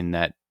future in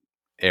that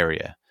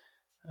area.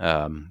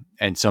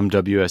 And some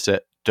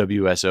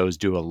WSOs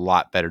do a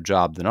lot better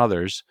job than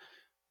others.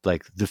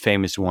 Like the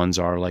famous ones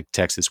are like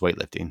Texas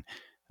weightlifting,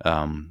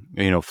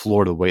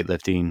 Florida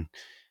weightlifting,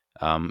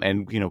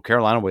 and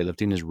Carolina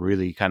weightlifting is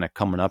really kind of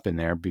coming up in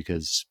there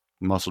because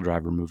muscle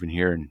driver moving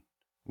here and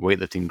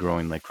weightlifting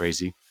growing like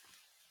crazy.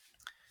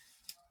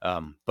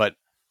 But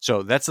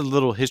so that's a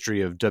little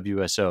history of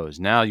WSOs.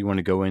 Now you want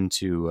to go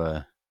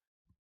into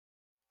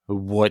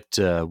what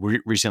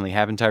recently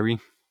happened, Tyree?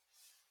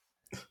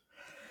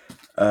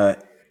 Uh,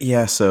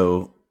 yeah.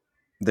 So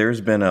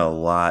there's been a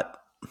lot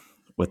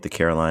with the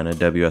Carolina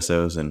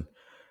WSOs and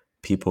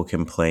people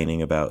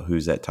complaining about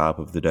who's at top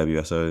of the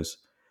WSOs.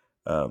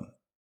 Um,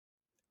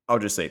 I'll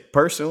just say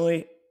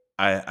personally,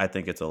 I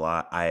think it's a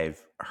lot.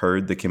 I've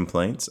heard the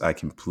complaints. I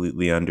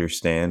completely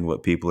understand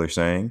what people are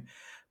saying,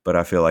 but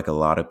I feel like a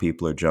lot of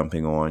people are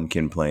jumping on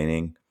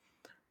complaining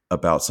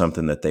about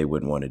something that they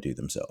wouldn't want to do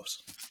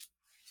themselves.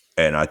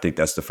 And I think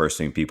that's the first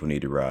thing people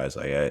need to realize.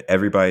 Like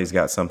everybody's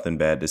got something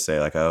bad to say,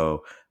 like,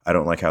 "Oh, I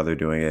don't like how they're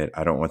doing it.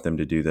 I don't want them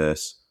to do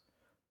this."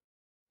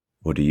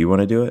 Well, do you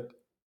want to do it?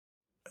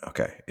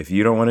 Okay. If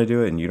you don't want to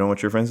do it and you don't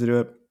want your friends to do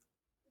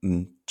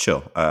it,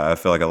 chill. I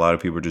feel like a lot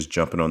of people are just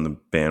jumping on the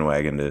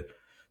bandwagon to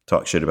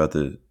talk shit about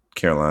the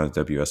Carolina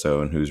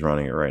WSO and who's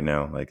running it right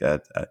now. Like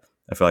that,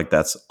 I feel like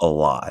that's a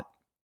lot.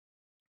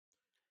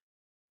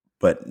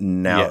 But Yeah,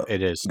 now,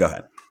 it is. go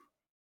ahead.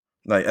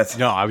 Like that's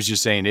No, I was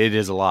just saying it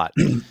is a lot,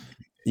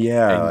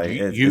 yeah, and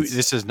like you it's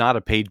this is not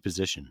a paid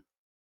position.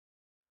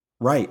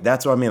 right.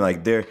 That's what I mean.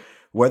 Like they're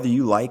whether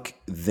you like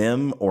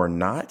them or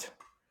not,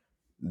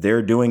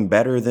 they're doing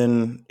better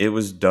than it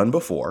was done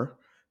before.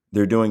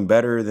 They're doing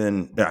better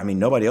than I mean,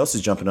 nobody else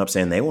is jumping up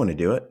saying they want to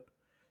do it.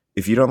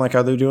 If you don't like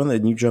how they're doing it,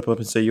 then you jump up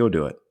and say you'll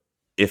do it.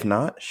 If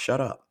not,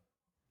 shut up.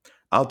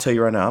 I'll tell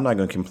you right now, I'm not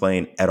going to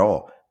complain at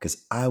all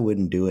because I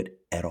wouldn't do it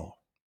at all.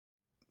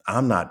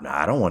 I'm not.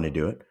 I don't want to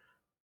do it.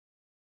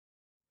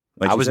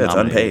 Like I you was said, it's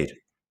nominated. unpaid.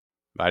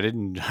 I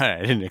didn't.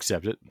 I didn't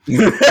accept it.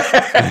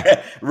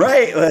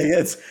 Right? Like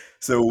it's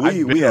so I've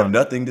we been have on.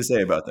 nothing to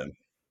say about them.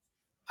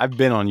 I've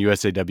been on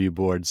USAW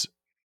boards,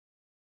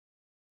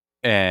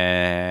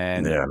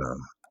 and Yeah,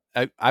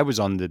 no. I was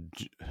on the.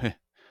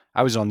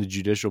 I was on the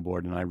judicial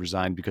board, and I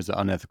resigned because of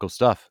unethical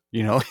stuff.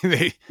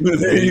 There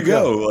There you you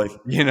go. go. Like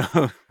You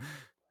know,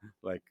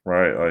 like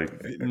right,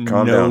 like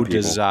calm down, no people.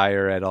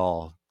 desire at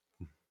all.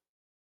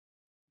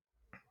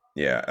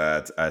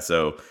 Yeah,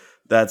 so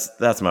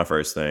that's my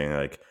first thing.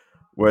 Like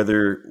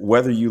whether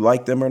you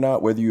like them or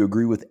not, whether you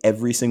agree with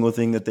every single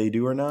thing that they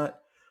do or not,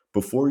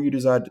 before you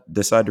decide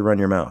to run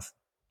your mouth,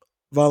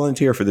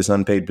 volunteer for this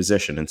unpaid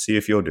position and see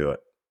if you'll do it.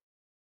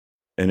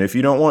 And if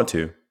you don't want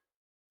to,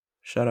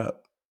 shut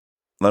up.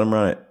 Let them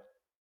run it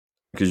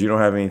because you don't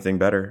have anything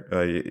better.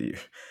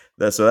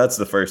 That's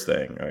the first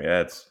thing.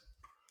 Yeah, it's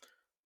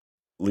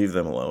leave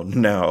them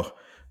alone. Now,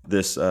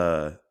 this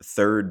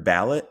third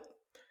ballot,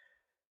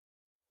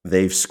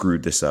 they've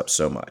screwed this up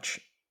so much.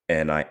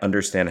 And I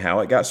understand how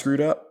it got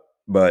screwed up.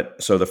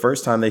 But so the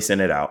first time they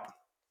sent it out,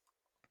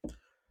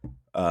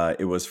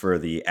 it was for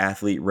the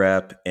athlete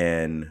rep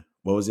and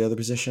what was the other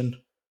position?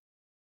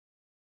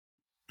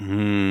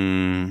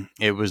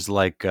 It was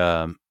like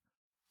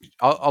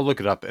I'll look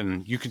it up,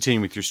 and you continue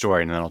with your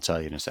story, and then I'll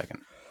tell you in a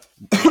second.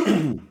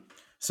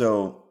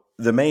 So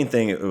the main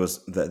thing it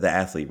was the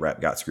athlete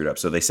rep got screwed up.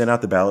 So they sent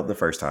out the ballot the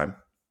first time,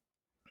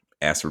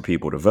 asked for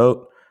people to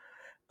vote.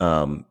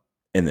 Um,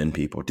 and then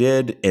people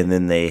did. And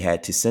then they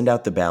had to send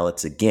out the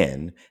ballots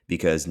again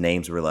because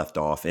names were left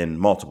off in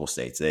multiple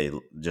states. They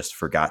just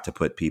forgot to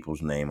put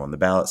people's name on the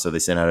ballot. So they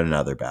sent out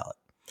another ballot.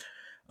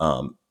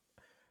 Um,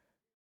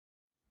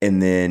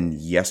 and then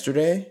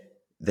yesterday,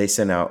 they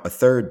sent out a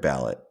third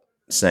ballot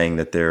saying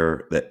that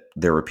there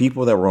were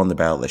people that were on the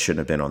ballot that shouldn't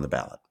have been on the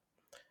ballot.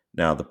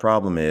 Now, the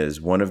problem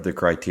is one of the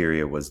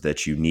criteria was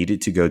that you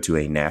needed to go to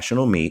a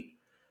national meet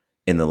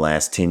in the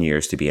last 10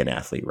 years to be an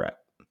athlete rep.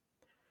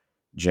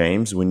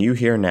 James, when you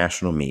hear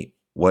national meet,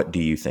 what do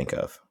you think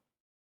of?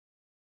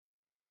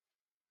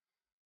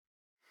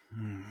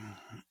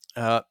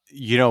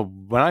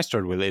 When I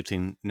started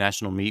weightlifting,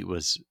 national meet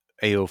was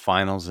AO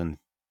finals and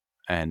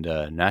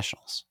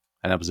nationals,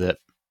 and that was it.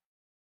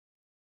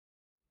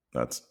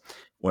 That's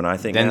when I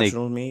think Then they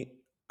national meet,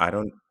 I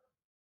don't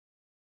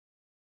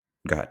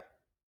go ahead.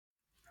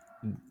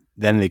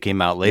 then they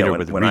came out Yeah, later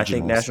with when I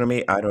think regionals. national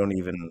meet, I don't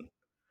even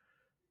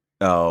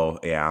oh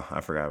yeah,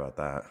 I forgot about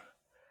that.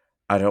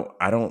 I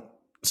don't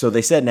so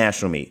they said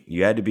national meet.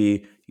 You had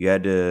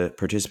to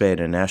participate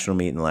in a national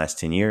meet in the last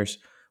 10 years.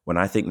 When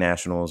I think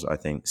nationals, I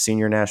think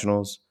senior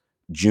nationals,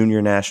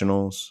 junior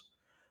nationals.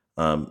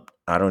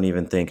 I don't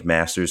even think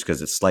masters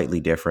because it's slightly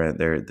different.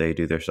 They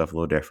do their stuff a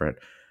little different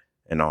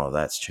and all of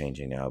that's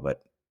changing now.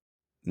 But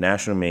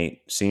national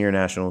meet, senior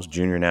nationals,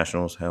 junior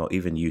nationals, hell,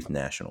 even youth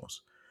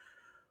nationals.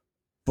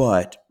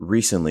 But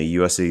recently,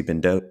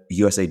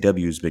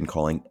 USAW has been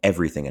calling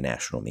everything a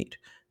national meet.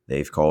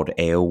 They've called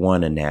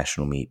AO1 a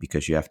national meet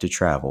because you have to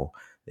travel.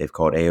 They've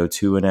called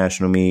AO2 a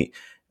national meet.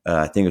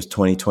 I think it was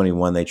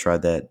 2021 they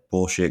tried that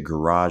bullshit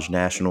garage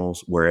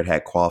nationals where it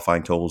had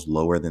qualifying totals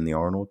lower than the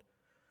Arnold.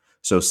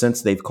 So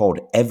since they've called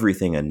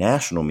everything a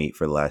national meet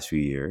for the last few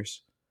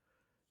years,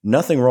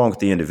 nothing wrong with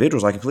the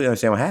individuals. I completely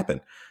understand what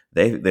happened.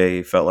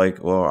 They felt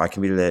like, well, I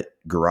competed at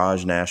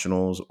Garage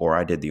Nationals or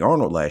I did the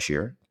Arnold last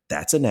year.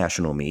 That's a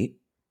national meet.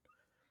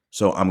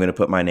 So I'm going to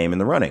put my name in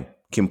the running.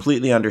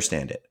 Completely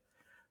understand it.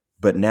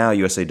 But now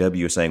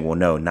USAW is saying, well,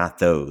 no, not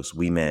those.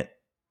 We meant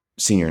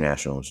senior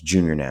nationals,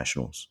 junior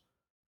nationals.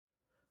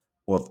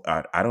 Well,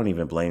 I don't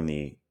even blame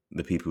the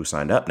people who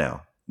signed up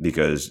now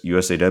because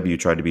USAW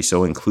tried to be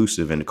so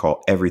inclusive and to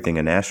call everything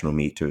a national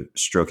meet to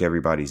stroke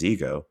everybody's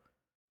ego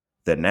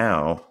that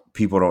now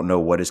people don't know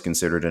what is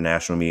considered a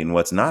national meet and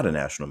what's not a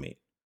national meet.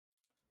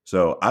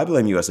 So I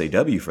blame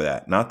USAW for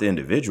that, not the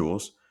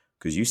individuals,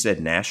 because you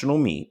said national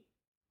meet.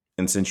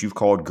 And since you've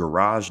called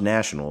Garage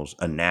Nationals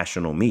a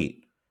national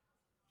meet,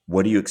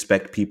 what do you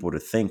expect people to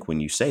think when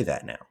you say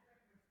that now?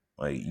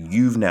 Like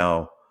you've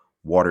now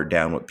watered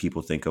down what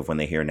people think of when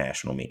they hear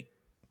national meet.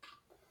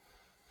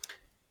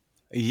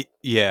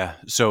 Yeah,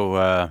 so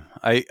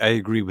I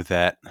agree with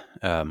that,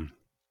 and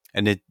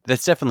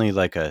that's definitely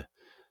like a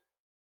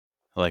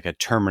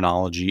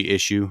terminology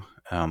issue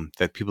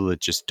that people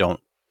that just don't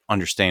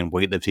understand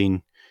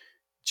weightlifting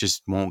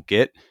just won't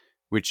get,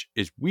 which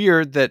is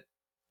weird that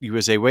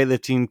USA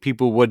weightlifting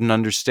people wouldn't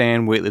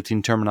understand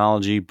weightlifting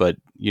terminology, but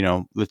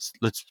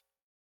let's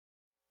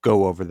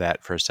go over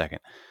that for a second.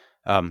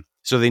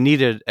 So they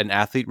needed an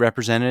athlete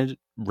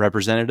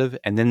representative,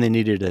 and then they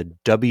needed a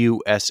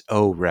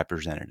WSO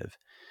representative.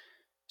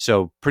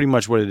 So pretty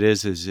much what it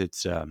is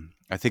it's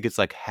I think it's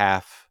like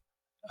half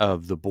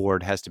of the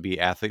board has to be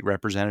athlete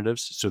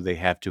representatives, so they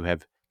have to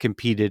have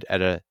competed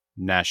at a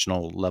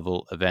national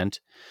level event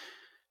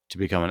to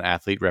become an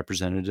athlete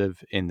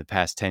representative in the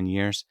past 10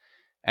 years.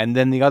 And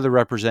then the other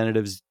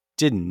representatives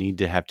didn't need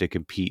to have to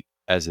compete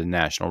as a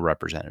national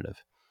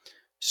representative.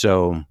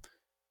 So,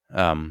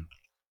 um,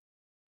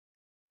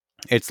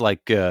 it's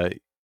like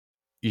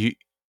you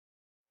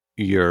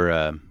you're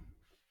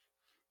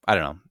I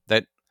don't know,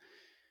 that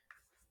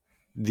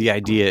the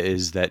idea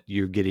is that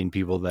you're getting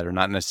people that are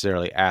not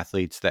necessarily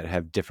athletes that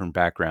have different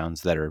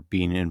backgrounds that are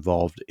being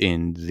involved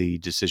in the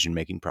decision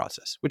making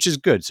process, which is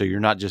good. So you're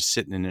not just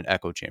sitting in an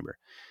echo chamber.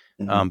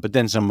 Hmm. But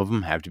then some of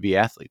them have to be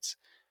athletes.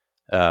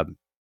 Um,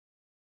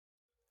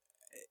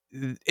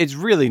 it's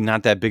really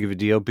not that big of a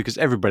deal because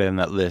everybody on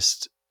that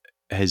list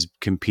has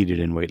competed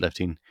in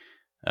weightlifting.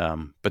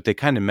 But they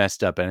kind of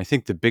messed up. And I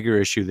think the bigger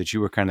issue that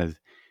you were kind of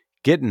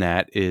getting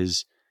at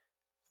is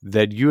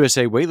that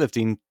USA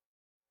Weightlifting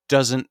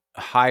doesn't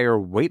hire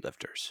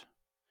weightlifters.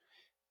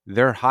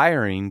 They're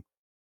hiring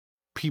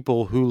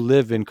people who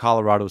live in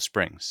Colorado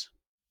Springs,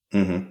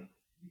 Hmm.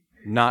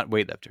 not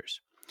weightlifters.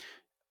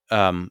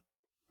 Um,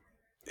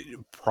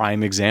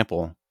 Prime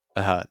example.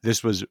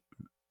 This was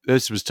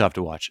tough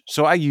to watch.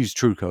 So I use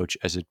True Coach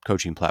as a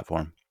coaching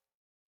platform,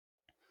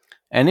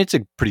 and it's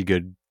a pretty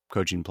good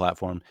coaching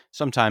platform.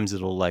 Sometimes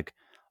it'll like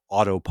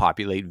auto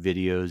populate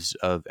videos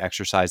of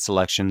exercise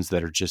selections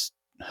that are just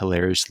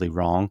hilariously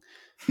wrong,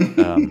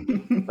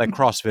 like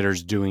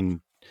CrossFitters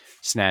doing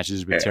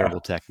snatches with Yeah. terrible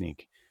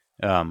technique.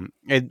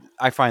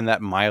 I find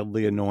that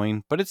mildly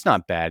annoying, but it's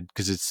not bad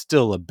because it's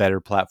still a better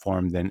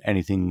platform than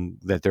anything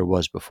that there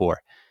was before.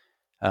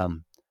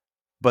 Um,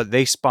 but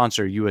they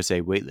sponsor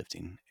USA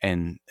Weightlifting,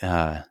 and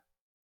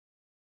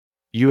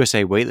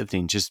USA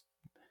Weightlifting just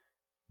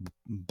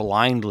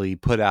blindly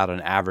put out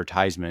an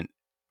advertisement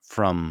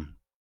from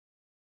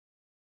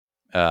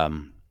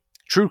um,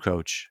 True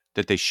Coach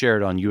that they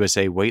shared on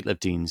USA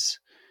Weightlifting's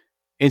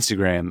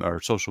Instagram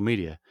or social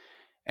media,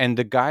 and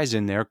the guys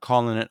in there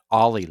calling it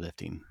Ollie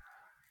lifting.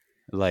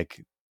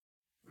 Like,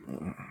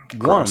 one,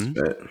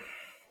 CrossFit.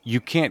 you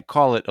can't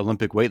call it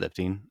Olympic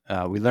weightlifting.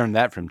 We learned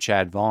that from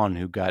Chad Vaughn,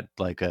 who got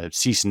like a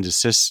cease and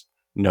desist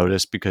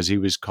notice because he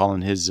was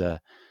calling his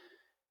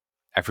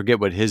I forget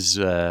what his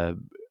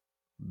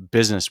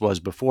business was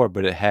before,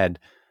 but it had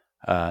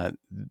uh,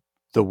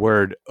 the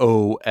word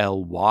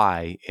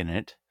OLY in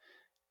it,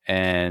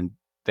 and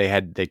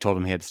they told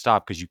him he had to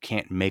stop because you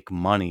can't make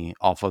money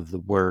off of the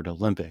word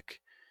Olympic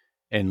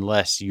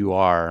unless you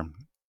are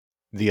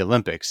the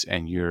Olympics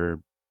and you're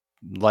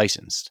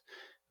licensed.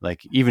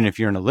 Like even if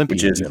you're an Which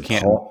Olympian, is you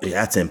can't.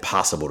 that's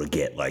impossible to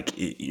get. Like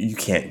you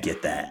can't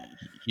get that.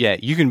 Yeah,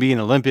 you can be an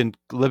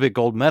Olympic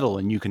gold medal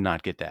and you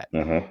cannot get that.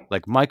 Hmm.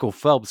 Like Michael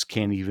Phelps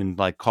can't even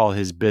like call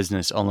his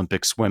business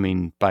Olympic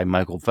swimming by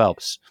Michael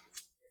Phelps.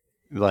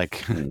 Like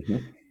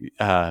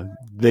Hmm.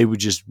 they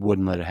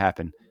wouldn't let it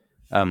happen.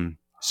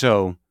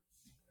 So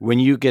when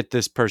you get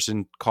this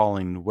person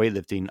calling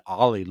weightlifting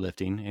Ollie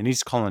lifting, and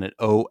he's calling it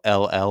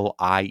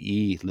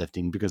OLLIE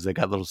lifting because they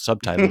got little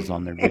subtitles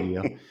on their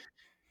video,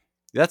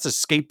 that's a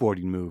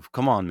skateboarding move.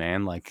 Come on,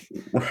 man. Like,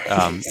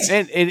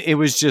 and it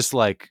was just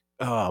like,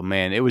 oh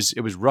man, it was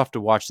rough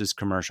to watch this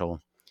commercial.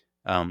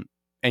 Um,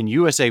 and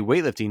USA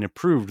Weightlifting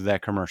approved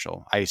that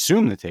commercial. I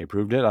assume that they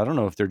approved it. I don't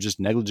know if they're just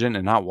negligent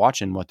and not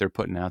watching what they're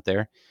putting out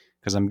there,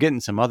 because I'm getting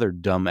some other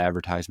dumb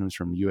advertisements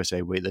from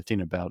USA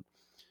Weightlifting about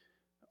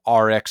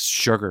RX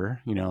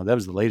sugar. That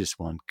was the latest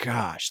one.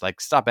 Gosh,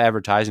 like stop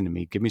advertising to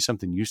me. Give me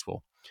something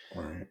useful.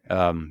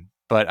 Right.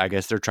 But I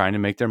guess they're trying to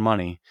make their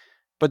money.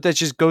 But that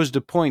just goes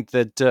to point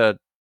that the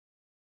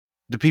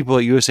people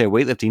at USA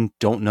Weightlifting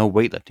don't know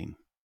weightlifting.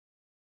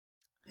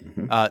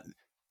 Hmm.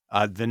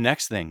 Uh, the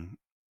next thing,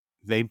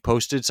 they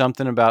posted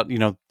something about, you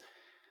know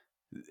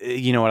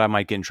what, I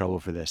might get in trouble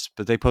for this,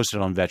 but they posted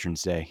on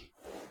Veterans Day.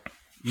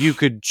 You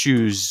could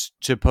choose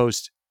to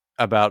post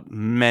about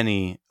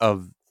many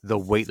of the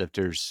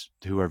weightlifters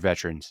who are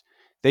veterans.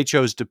 They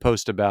chose to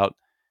post about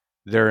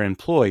their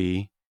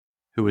employee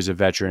who was a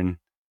veteran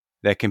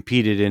that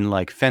competed in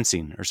like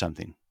fencing or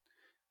something.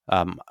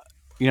 Um,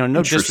 no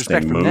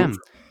disrespect Interesting from move. them,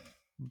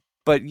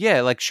 but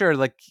yeah, like sure,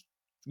 like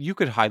you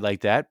could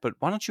highlight that, but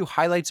why don't you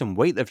highlight some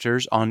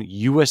weightlifters on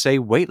USA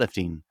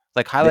Weightlifting?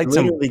 Like They highlight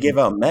some. literally give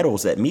out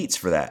medals at meets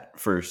for that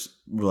for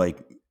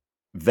like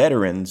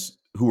veterans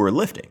who are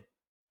lifting.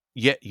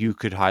 Yeah, you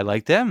could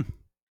highlight them,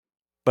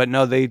 but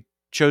no, they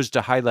chose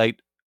to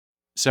highlight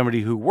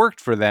somebody who worked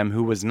for them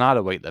who was not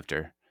a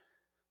weightlifter.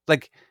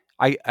 Like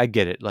I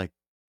get it. Like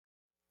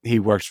he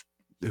works,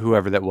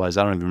 whoever that was,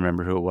 I don't even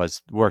remember who it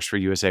was, works for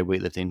USA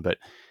Weightlifting, but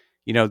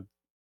you know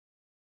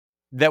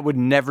that would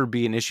never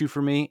be an issue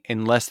for me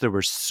unless there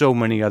were so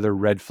many other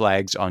red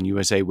flags on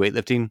USA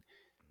Weightlifting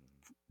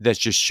that's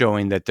just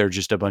showing that they're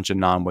just a bunch of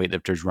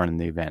non-weightlifters running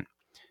the event.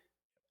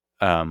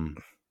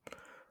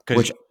 Because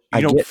Which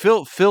I get.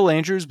 Phil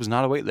Andrews was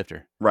not a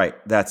weightlifter, Right.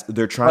 That's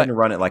they're trying but to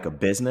run it like a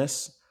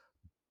business,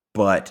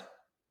 but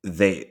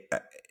they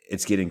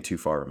it's getting too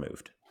far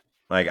removed.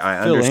 Like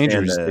I Phil understand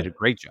Andrews did the a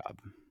great job.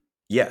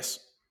 yes.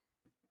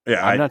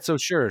 Yeah, I'm not so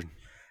sure.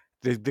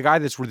 The guy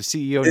that's the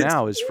CEO it's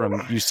now is from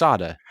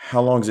USADA.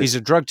 how long is it He's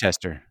a drug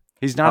tester. how,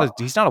 He's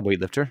not a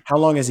weightlifter. how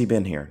long has he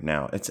been here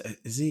now? It's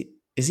is he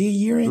a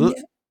year in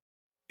yet?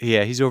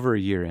 Yeah, he's over a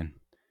year in.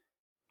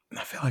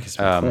 I feel like it's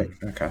been quick.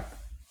 Um, Okay.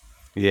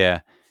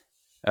 yeah.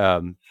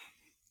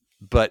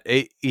 But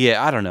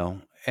yeah, I don't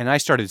know. and I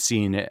started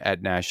seeing it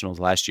at nationals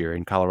last year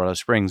in Colorado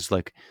Springs,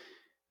 like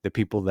the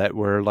people that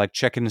were like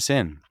checking us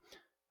in.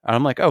 And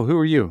I'm like, oh, who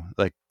are you?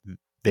 Like,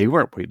 they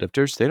weren't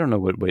weightlifters. They don't know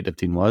what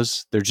weightlifting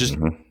was. They're just,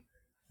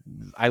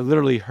 Mm-hmm. I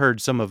literally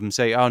heard some of them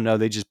say, oh, no,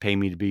 they just pay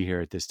me to be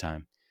here at this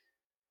time.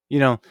 You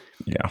know,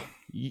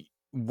 Yeah.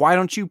 why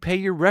don't you pay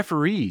your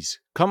referees?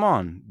 Come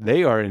on.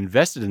 They are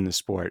invested in the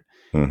sport.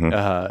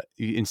 Mm-hmm.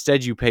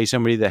 Instead, you pay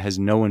somebody that has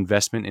no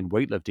investment in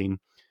weightlifting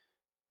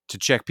to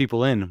check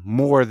people in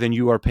more than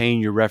you are paying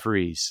your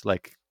referees.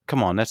 Like,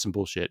 come on, that's some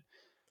bullshit.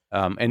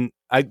 You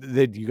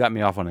got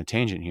me off on a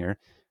tangent here,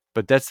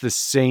 but that's the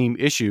same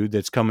issue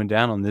that's coming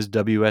down on this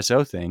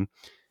WSO thing,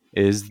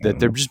 is that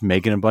they're Mm-hmm. just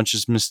making a bunch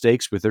of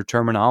mistakes with their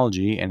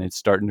terminology, and it's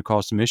starting to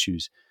cause some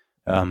issues.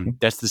 Mm-hmm.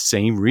 That's the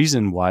same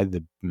reason why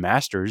the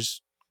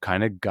Masters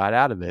kind of got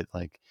out of it,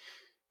 like,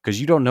 because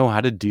you don't know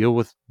how to deal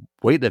with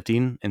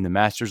weightlifting in the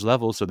Masters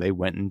level, so they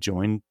went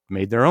and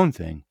made their own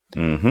thing.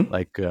 Mm-hmm.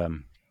 Like,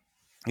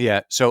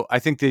 yeah, so I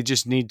think they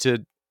just need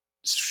to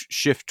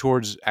shift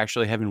towards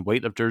actually having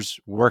weightlifters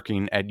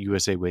working at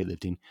USA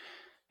Weightlifting.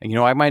 And,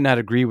 I might not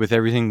agree with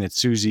everything that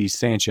Susie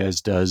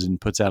Sanchez does and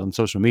puts out on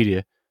social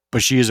media,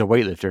 but she is a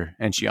weightlifter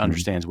and she Mm-hmm.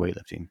 understands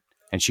weightlifting.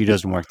 And she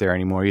doesn't work there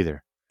anymore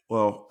either.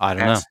 Well, I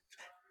don't know.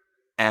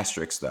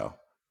 asterisk though,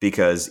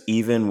 because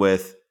even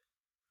with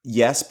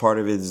yes, part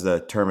of it is the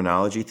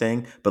terminology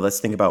thing, but let's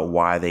think about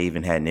why they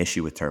even had an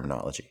issue with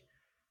terminology.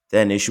 They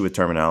had an issue with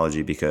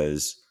terminology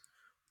because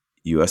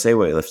USA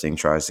Weightlifting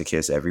tries to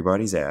kiss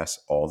everybody's ass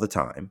all the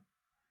time,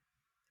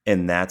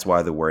 and that's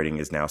why the wording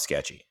is now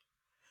sketchy.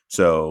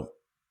 So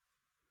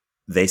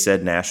they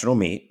said national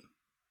meet.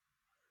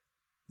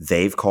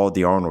 They've called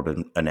the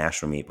Arnold a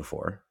national meet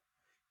before.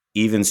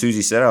 Even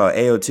Susie said, oh,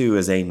 AO2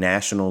 is a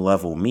national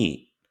level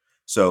meet.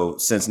 So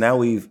since now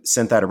we've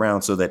sent that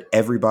around so that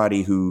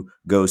everybody who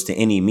goes to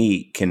any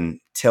meet can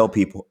tell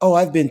people, oh,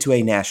 I've been to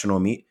a national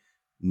meet.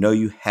 No,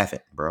 you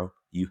haven't, bro.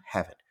 You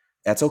haven't.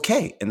 That's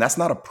okay. And that's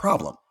not a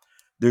problem.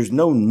 There's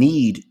no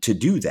need to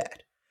do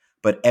that.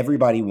 But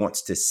everybody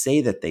wants to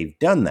say that they've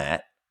done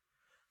that.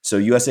 So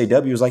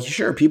USAW is like,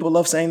 sure, people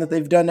love saying that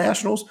they've done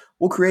nationals.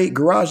 We'll create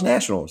garage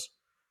nationals.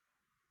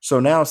 So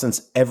now,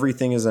 since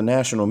everything is a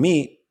national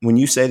meet, when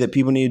you say that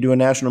people need to do a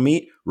national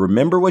meet,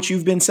 remember what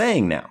you've been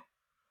saying now.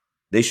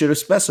 They should have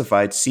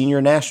specified senior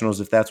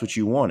nationals if that's what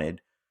you wanted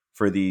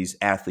for these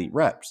athlete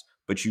reps,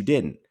 but you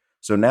didn't.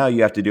 So now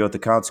you have to deal with the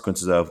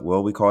consequences of,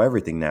 well, we call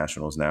everything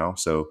nationals now.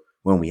 So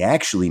when we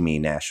actually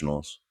mean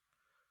nationals,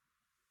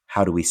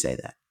 how do we say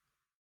that?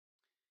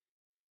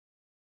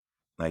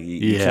 Like you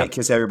Yeah. can't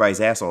kiss everybody's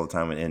ass all the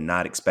time and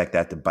not expect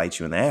that to bite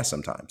you in the ass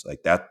sometimes. Like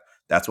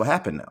that's what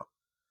happened now.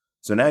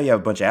 So now you have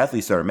a bunch of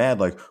athletes that are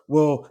mad, like,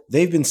 well,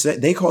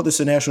 they called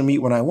this a national meet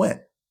when I went.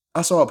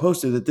 I saw it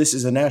posted that this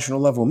is a national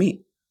level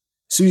meet.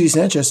 Susie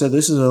Sanchez said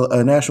this is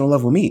a national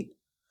level meet.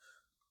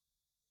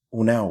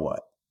 Well, now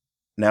what?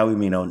 Now we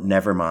mean, oh,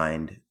 never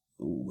mind.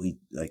 We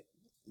like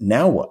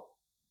now what?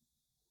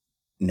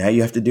 Now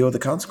you have to deal with the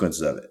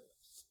consequences of it.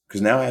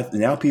 Because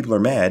now people are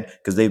mad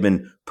because they've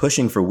been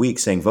pushing for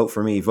weeks saying, vote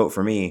for me, vote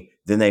for me.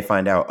 Then they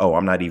find out, oh,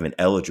 I'm not even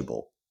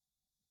eligible.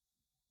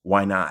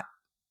 Why not?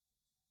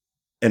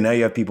 And now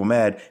you have people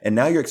mad. And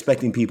now you're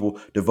expecting people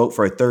to vote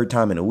for a third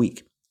time in a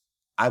week.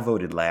 I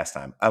voted last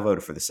time. I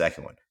voted for the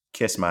second one.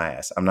 Kiss my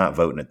ass. I'm not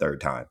voting a third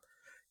time.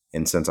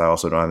 And since I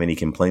also don't have any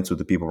complaints with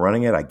the people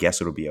running it, I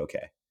guess it'll be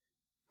okay.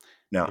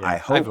 Now,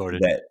 Yeah. I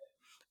voted.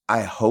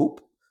 I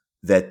hope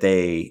that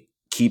they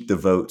keep the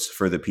votes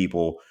for the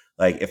people.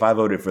 Like if I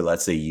voted for,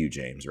 let's say you,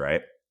 James,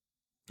 right?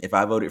 If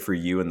I voted for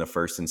you in the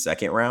first and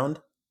second round,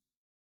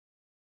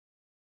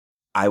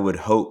 I would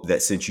hope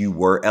that since you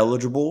were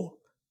eligible,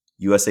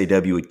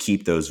 USAW would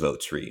keep those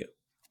votes for you.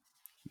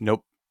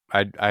 Nope.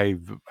 I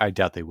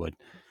doubt they would.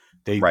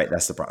 They, Right.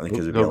 That's the problem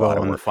because it'd be they'll a lot go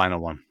of on the work. final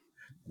one.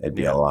 It'd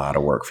be a Yeah. lot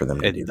of work for them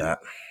to It, do that.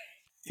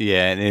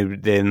 yeah.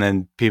 And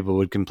then people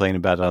would complain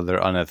about other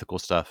unethical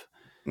stuff.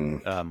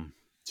 Mm. Um,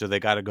 so they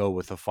got to go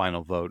with the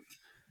final vote.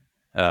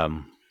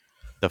 Um,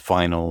 the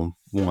final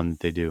one that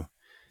they do.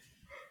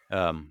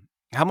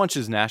 How much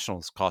does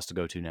nationals cost to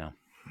go to now?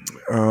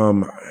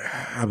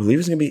 I believe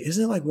it's gonna be.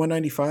 Isn't it like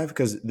 195?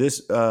 Because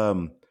this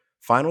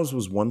finals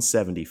was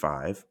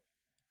 175.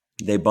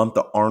 They bumped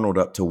the Arnold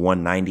up to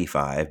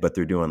 195, but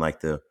they're doing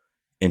like the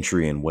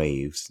entry and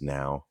waves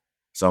now.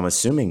 So I'm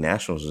assuming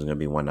nationals is gonna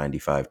be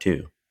 195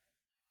 too.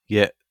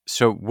 Yeah.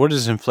 So what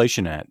is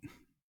inflation at?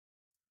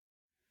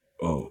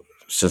 Oh,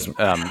 says,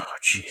 Um, oh,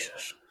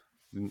 Jesus.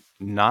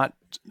 not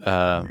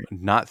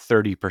not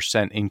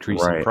 30%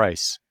 increase in Right.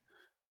 price.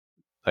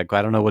 Like,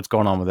 I don't know what's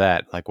going on with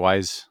that. Like, why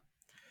is,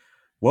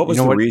 What you was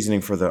know the what?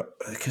 reasoning for the?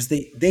 Because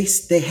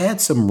they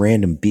had some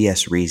random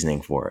BS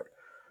reasoning for it.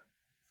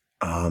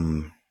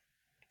 Um.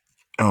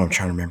 Oh, I'm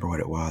trying to remember what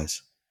it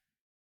was.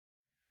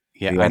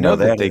 Yeah, But yeah, I no, know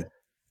they that had they a.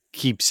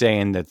 keep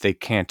saying that they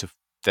can't,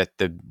 that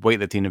the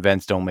weightlifting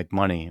events don't make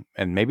money,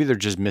 and maybe they're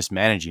just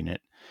mismanaging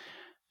it.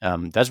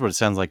 That's what it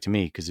sounds like to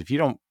me. Because if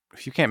you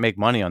can't make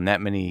money on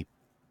that many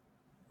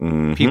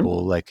Mm-hmm.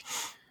 people, like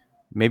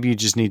maybe you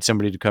just need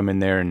somebody to come in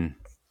there and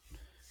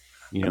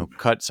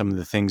cut some of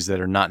the things that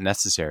are not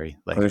necessary. I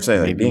was Like gonna say,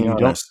 like maybe being you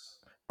don't. honest,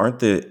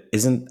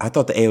 isn't I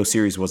thought the AO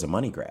series was a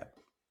money grab.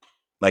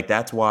 Like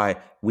that's why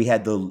we've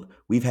had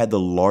the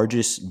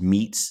largest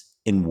meets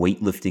in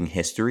weightlifting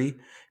history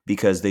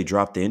because they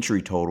dropped the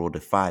entry total to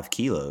 5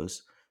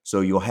 kilos.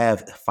 So you'll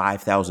have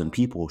 5,000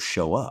 people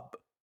show up.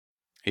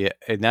 Yeah,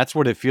 and that's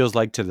what it feels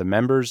like to the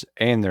members,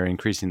 and they're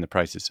increasing the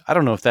prices. I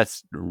don't know if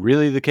that's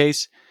really the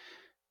case,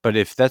 but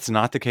if that's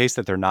not the case,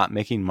 that they're not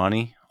making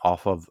money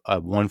off of a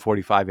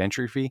 145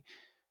 entry fee,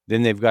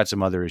 then they've got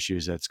some other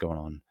issues that's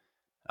going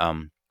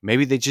on.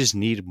 Maybe they just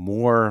need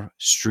more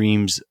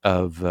streams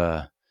of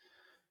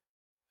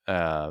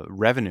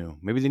revenue.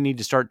 Maybe they need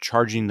to start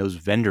charging those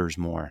vendors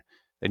more.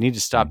 They need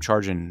to stop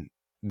charging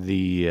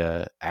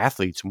the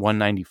athletes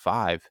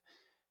 195.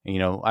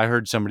 I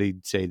heard somebody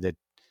say that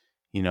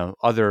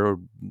other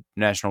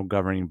national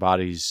governing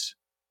bodies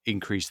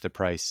increase the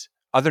price.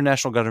 Other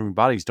national governing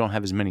bodies don't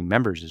have as many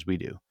members as we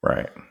do.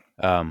 Right.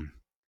 Um,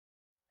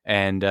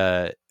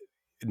 and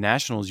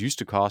nationals used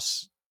to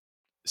cost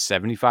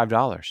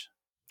 $75.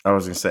 I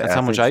was gonna say That's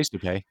how much I athletes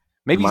used to pay.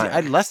 Maybe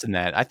my less than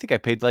that. I think I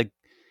paid like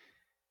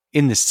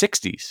in the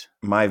 60s.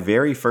 my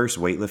very first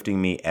weightlifting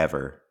meet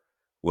ever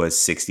was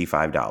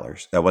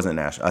 $65. That wasn't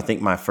national. I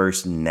think my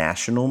first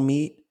national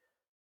meet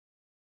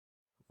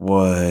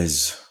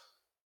was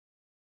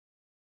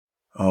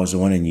it was the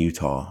one in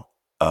Utah.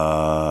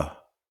 I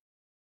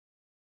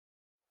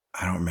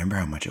don't remember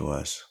how much it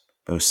was.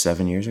 It was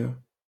 7 years ago,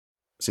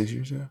 6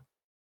 years ago.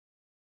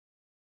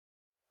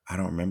 I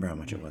don't remember how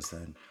much it was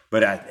then,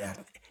 but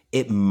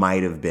it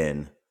might have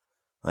been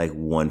like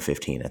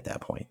 115 at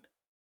that point.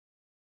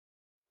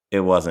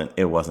 It wasn't.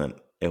 It wasn't.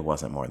 It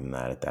wasn't more than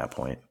that at that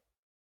point.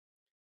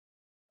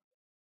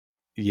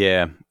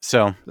 Yeah,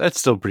 so that's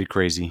still pretty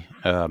crazy.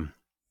 Uh,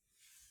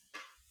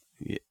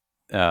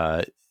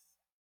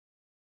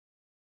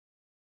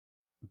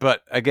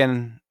 but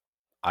again,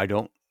 I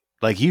don't,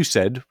 like you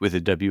said with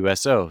the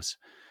WSOs.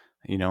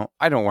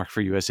 I don't work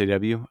for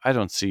USAW. I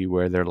don't see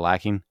where they're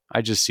lacking.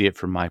 I just see it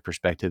from my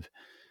perspective.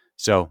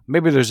 So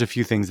maybe there's a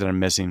few things that I'm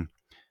missing.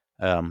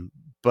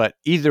 But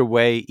either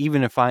way,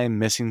 even if I am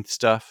missing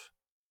stuff,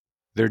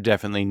 there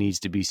definitely needs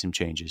to be some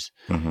changes.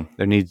 Mm-hmm.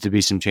 There needs to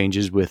be some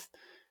changes with,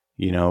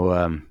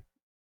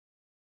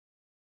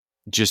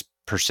 just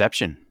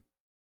perception.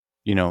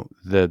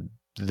 The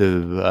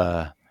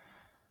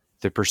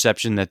the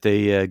perception that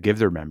they give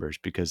their members,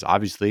 because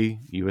obviously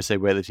USA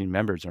weightlifting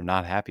members are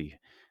not happy.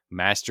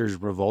 Masters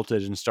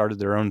revolted and started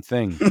their own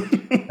thing.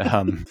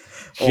 Um,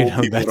 Old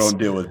people that's don't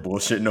deal with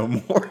bullshit no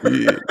more.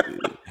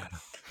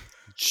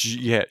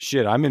 yeah,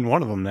 shit. I'm in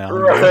one of them now,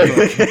 like,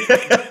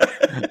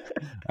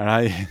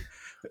 Right.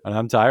 and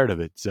I'm tired of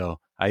it. So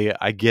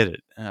I get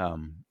it. Yeah,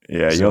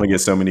 you only So get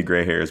so many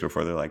gray hairs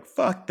before they're like,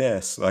 "Fuck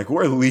this!" Like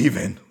we're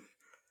leaving.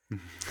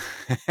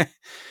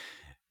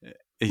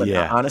 But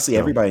yeah. honestly, So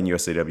everybody in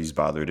USAW is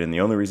bothered, and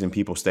the only reason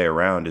people stay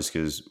around is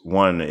because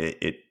one,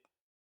 it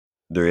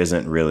there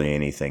isn't really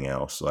anything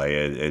else. Like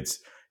it's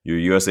your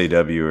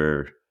USAW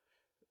or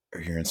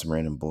you're in some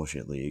random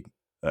bullshit league.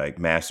 Like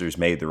Masters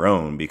made their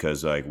own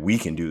because like we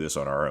can do this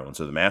on our own.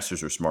 So the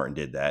Masters were smart and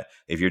did that.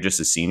 If you're just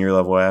a senior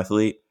level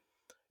athlete,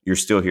 you're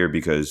still here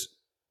because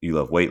you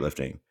love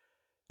weightlifting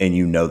and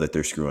you know that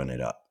they're screwing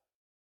it up.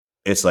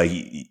 It's like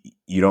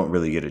you don't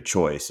really get a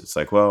choice. It's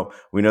like, well,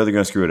 we know they're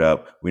going to screw it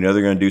up. We know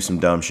they're going to do some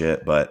dumb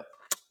shit, but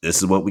this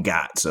is what we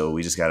got. So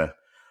we just got to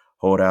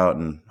hold out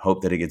and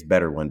hope that it gets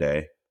better one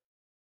day.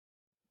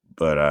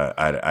 But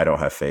I don't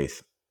have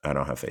faith. I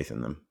don't have faith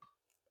in them.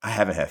 I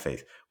haven't had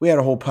faith. We had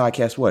a whole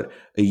podcast, what,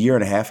 a year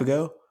and a half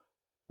ago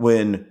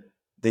when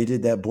they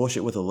did that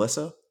bullshit with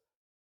Alyssa?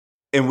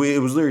 And it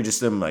was literally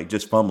just them like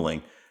just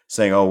fumbling,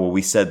 saying, "Oh, well,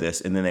 we said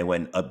this," and then they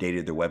went and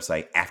updated their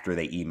website after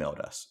they emailed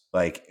us.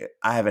 Like,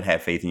 I haven't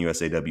had faith in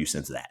USAW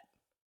since that.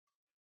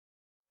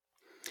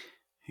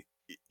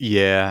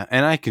 yeah,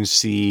 and I can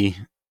see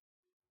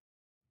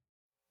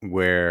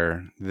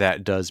where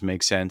that does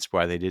make sense,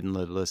 why they didn't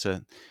let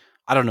Alyssa.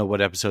 I don't know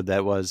what episode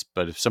that was,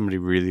 but if somebody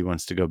really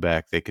wants to go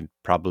back, they could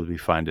probably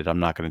find it. I'm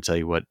not going to tell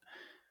you what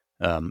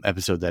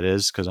episode that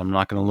is because I'm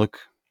not going to look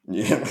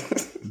Yeah.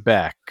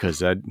 back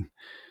because I.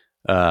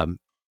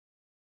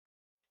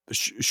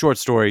 Short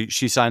story,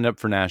 she signed up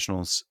for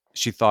nationals.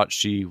 She thought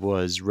she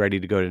was ready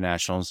to go to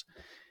nationals.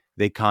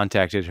 They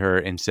contacted her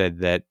and said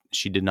that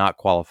she did not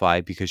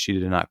qualify because she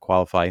did not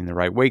qualify in the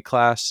right weight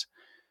class.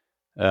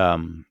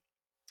 And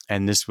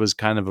this was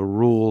kind of a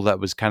rule that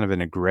was kind of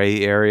in a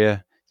gray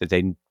area that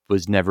they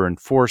was never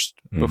enforced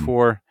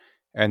before.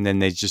 And then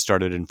they just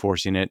started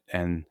enforcing it,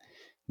 and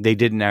they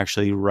didn't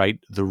actually write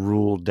the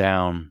rule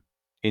down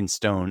in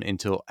stone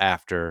until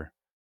after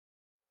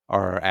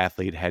our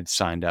athlete had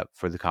signed up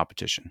for the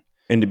competition.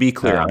 And to be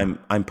clear, Um,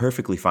 I'm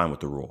perfectly fine with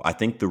the rule. I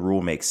think the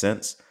rule makes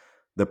sense.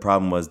 The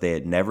problem was they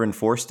had never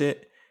enforced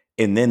it,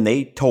 and then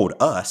they told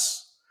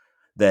us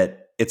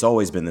that it's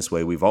always been this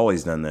way. We've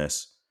always done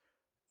this.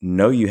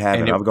 No, you and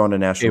haven't. I've gone to it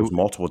nationals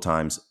multiple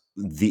times,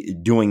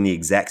 doing the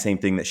exact same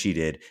thing that she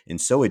did,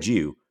 and so had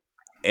you.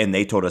 And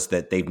they told us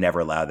that they've never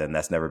allowed them.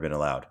 That's never been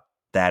allowed.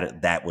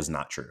 That was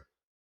not true.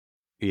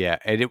 Yeah,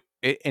 and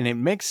it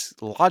makes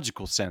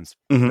logical sense,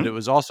 but it Hmm.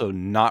 was also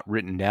not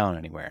written down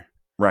anywhere.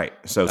 Right.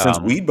 So since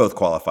Um, we both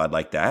qualified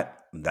like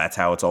that, that's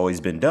how it's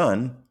always been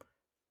done.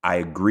 I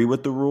agree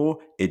with the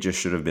rule. It just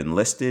should have been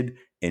listed.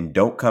 And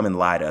don't come and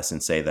lie to us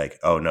and say, like,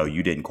 oh, no,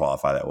 you didn't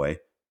qualify that way.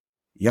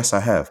 Yes, I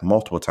have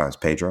multiple times,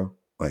 Pedro.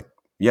 Like,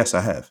 yes,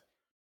 I have.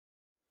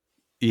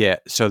 yeah,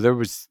 so there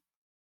was,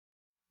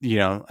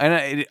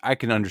 and I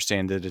can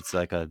understand that it's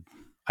like a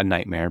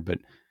nightmare, but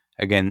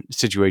again,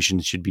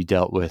 situations should be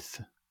dealt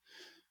with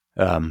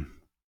um,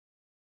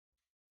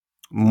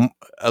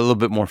 a little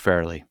bit more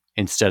fairly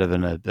instead of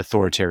an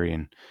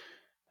authoritarian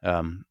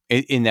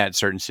in that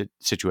certain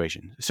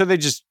situation. So they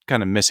just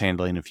kind of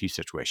mishandling a few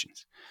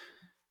situations.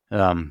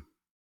 Um,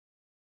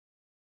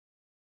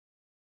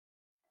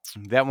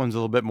 that one's a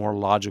little bit more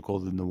logical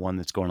than the one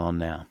that's going on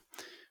now,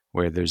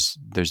 where there's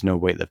no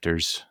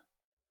weightlifters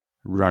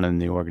running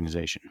the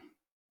organization,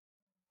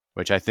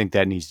 which I think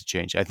that needs to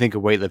change. I think a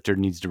weightlifter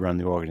needs to run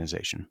the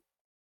organization.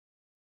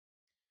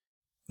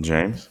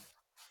 James,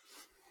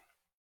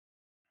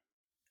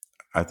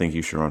 I think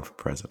you should run for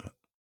president.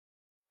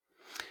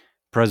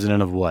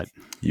 President of what?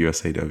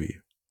 USAW.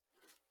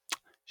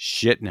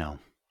 Shit, no.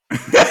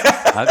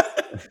 Not,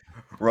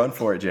 Run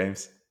for it,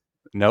 James.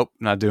 nope,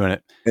 not doing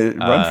it.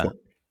 Run Uh, for it.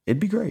 It'd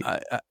be great.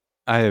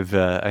 I have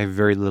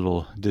very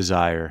little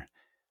desire.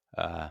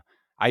 Uh,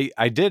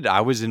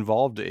 I was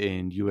involved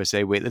in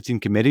USA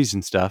weightlifting committees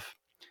and stuff,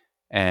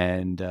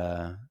 and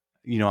I'm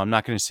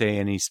not going to say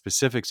any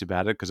specifics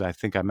about it because I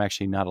think I'm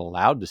actually not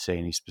allowed to say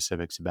any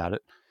specifics about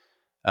it.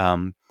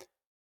 Um,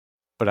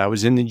 but I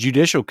was in the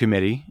judicial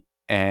committee,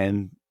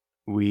 and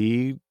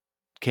we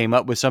came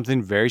up with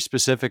something very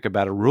specific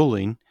about a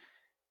ruling,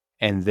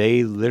 and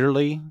they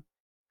literally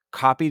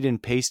copied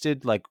and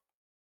pasted, like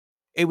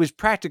it was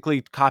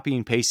practically copy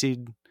and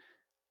pasted,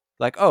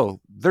 like, oh,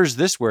 there's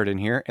this word in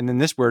here and then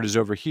this word is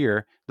over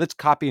here, let's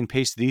copy and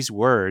paste these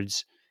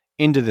words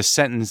into the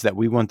sentence that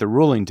we want the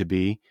ruling to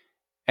be,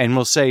 and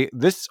we'll say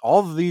this, all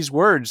of these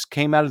words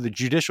came out of the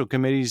judicial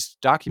committee's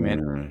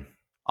document Mm,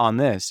 on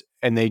this,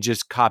 and they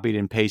just copied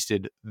and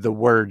pasted the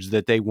words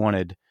that they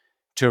wanted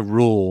to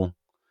rule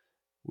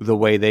the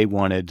way they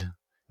wanted.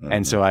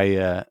 And mhm. so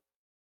I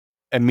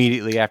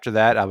immediately after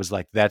that I was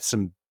like, that's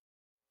some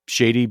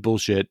shady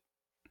bullshit.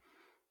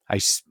 I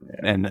Yeah.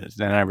 and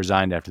then I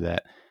resigned after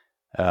that.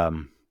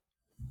 Um,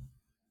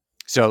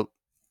 so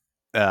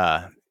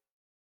uh,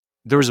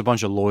 there was a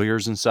bunch of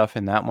lawyers and stuff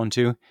in that one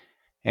too,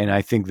 and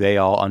I think they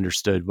all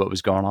understood what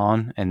was going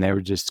on, and they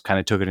were just kind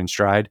of took it in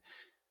stride.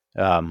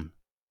 Um,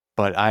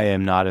 but I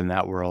am not in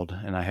that world,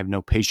 and I have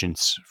no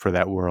patience for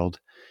that world.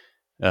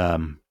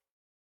 Um,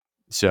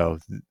 so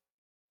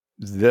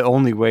the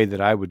only way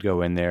that I would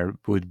go in there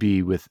would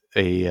be with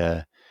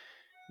a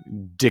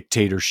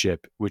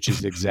dictatorship, which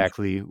is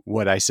exactly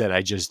what I said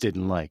I just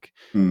didn't like.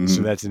 So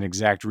Mhm. that's an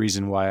exact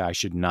reason why I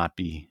should not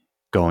be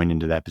going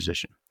into that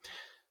position.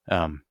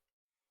 Um,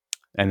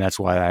 and that's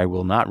why I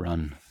will not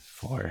run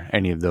for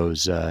any of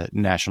those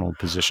national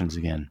positions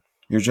again.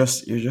 You're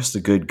just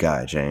a good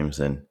guy, James,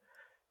 and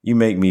you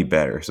make me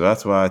better. So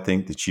that's why I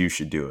think that you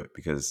should do it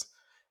because,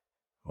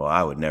 well,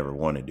 I would never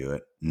want to do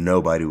it.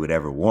 Nobody would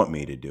ever want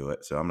me to do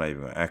it. So I'm not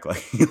even gonna act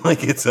like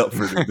like it's up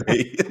for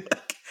debate.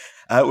 Like,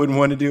 I wouldn't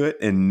want to do it,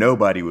 and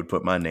nobody would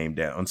put my name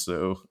down.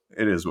 So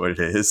it is what it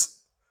is.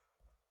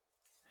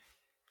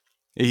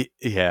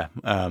 Yeah.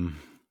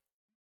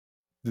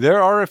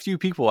 There are a few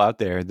people out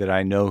there that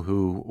I know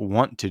who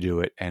want to do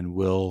it and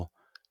will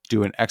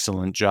do an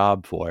excellent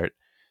job for it.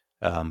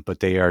 But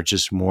they are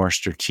just more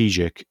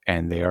strategic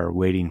and they are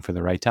waiting for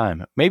the right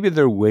time. Maybe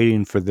they're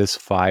waiting for this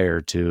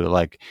fire to,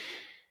 like,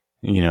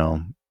 you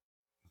know,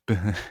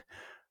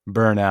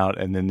 burn out,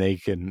 and then they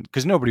can,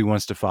 because nobody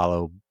wants to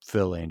follow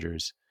Phil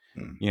Andrews.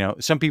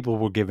 Mm. Some people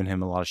were giving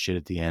him a lot of shit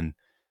at the end,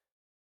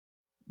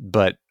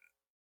 but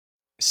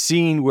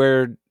seeing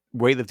where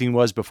weightlifting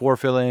was before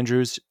Phil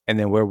Andrews and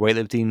then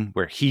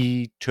where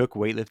he took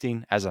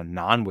weightlifting as a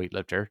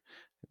non-weightlifter,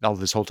 all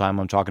this whole time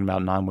I'm talking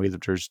about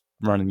non-weightlifters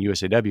running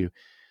USAW,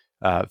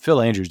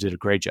 Phil Andrews did a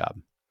great job.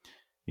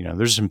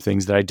 There's some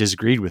things that I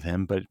disagreed with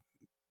him, but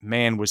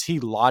man, was he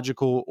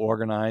logical,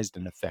 organized,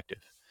 and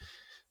effective.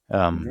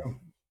 Um, Yeah.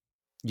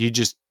 you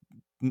just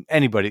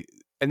anybody,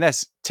 and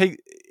that's take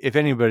if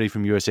anybody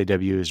from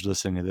USAW is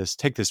listening to this,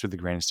 take this with a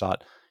grain of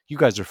salt. You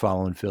guys are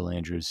following Phil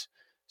Andrews,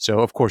 so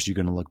of course you're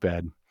going to look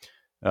bad.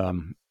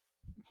 Um,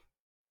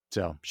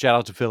 so shout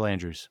out to Phil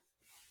Andrews,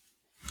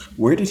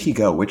 Where did he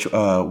go? Which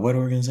what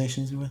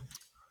organization is he with?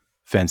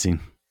 fencing,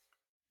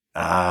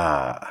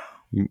 Ah,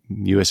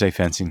 USA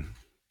fencing.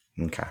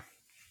 okay.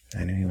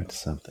 I knew he went to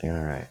something.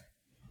 All right.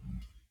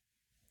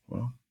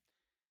 Well,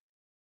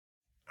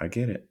 I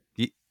get it.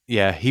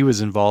 Yeah, he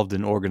was involved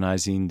in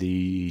organizing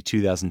the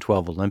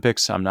 2012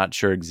 Olympics. I'm not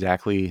sure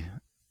exactly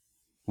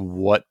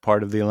what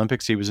part of the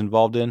Olympics he was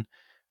involved in.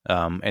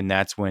 And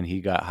that's when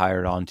he got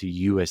hired on to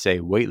USA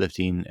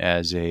weightlifting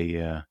as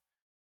I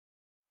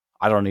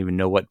don't even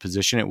know what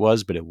position it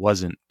was, but it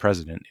wasn't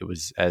president. It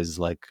was as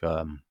like,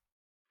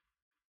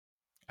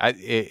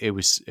 it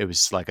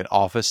was like an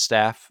office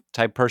staff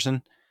type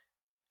person,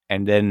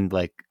 and then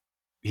like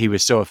he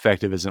was so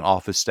effective as an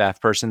office staff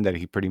person that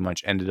he pretty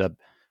much ended up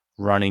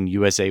running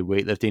USA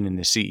weightlifting, and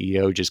the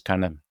CEO just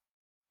kind of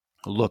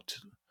looked,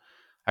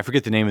 I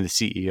forget the name of the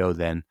CEO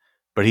then,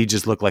 but he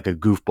just looked like a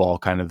goofball,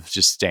 kind of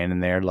just standing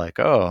there like,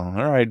 oh,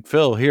 all right,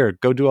 Phil, here,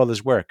 go do all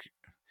this work.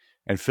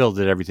 And Phil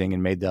did everything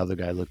and made the other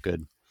guy look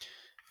good.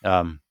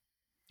 And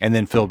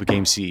then Phil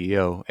became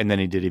CEO, and then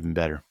he did even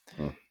better.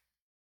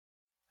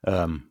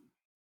 Um,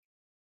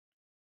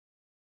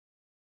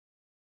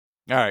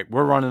 all right,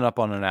 we're running up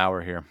on an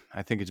hour here.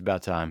 I think it's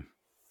about time.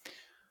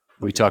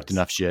 We talked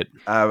enough shit.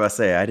 I was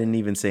say I didn't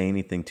even say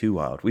anything too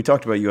wild. We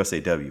talked about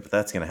USAW, but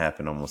that's gonna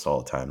happen almost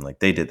all the time. Like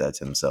they did that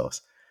to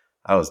themselves.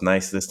 I was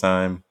nice this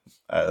time.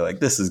 Like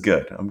this is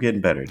good. I'm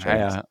getting better,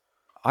 James.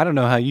 I don't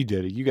know how you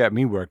did it. You got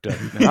me worked up.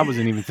 I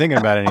wasn't even thinking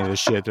about any of this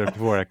shit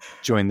before I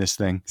joined this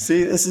thing.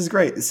 See, this is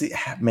great. See,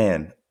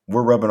 man,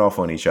 we're rubbing off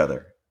on each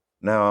other.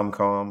 Now I'm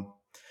calm.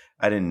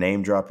 I didn't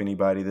name drop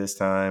anybody this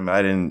time.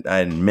 I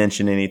didn't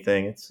mention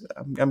anything.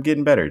 I'm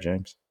getting better,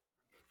 James.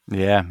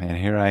 Yeah, man.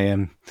 Here I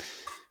am,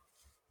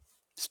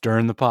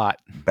 stirring the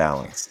pot.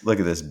 Balance. Look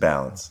at this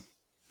balance.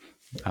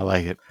 I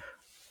like it.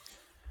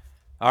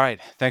 All right.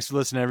 Thanks for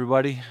listening,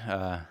 everybody.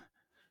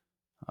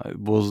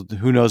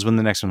 Who knows when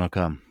the next one will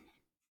come.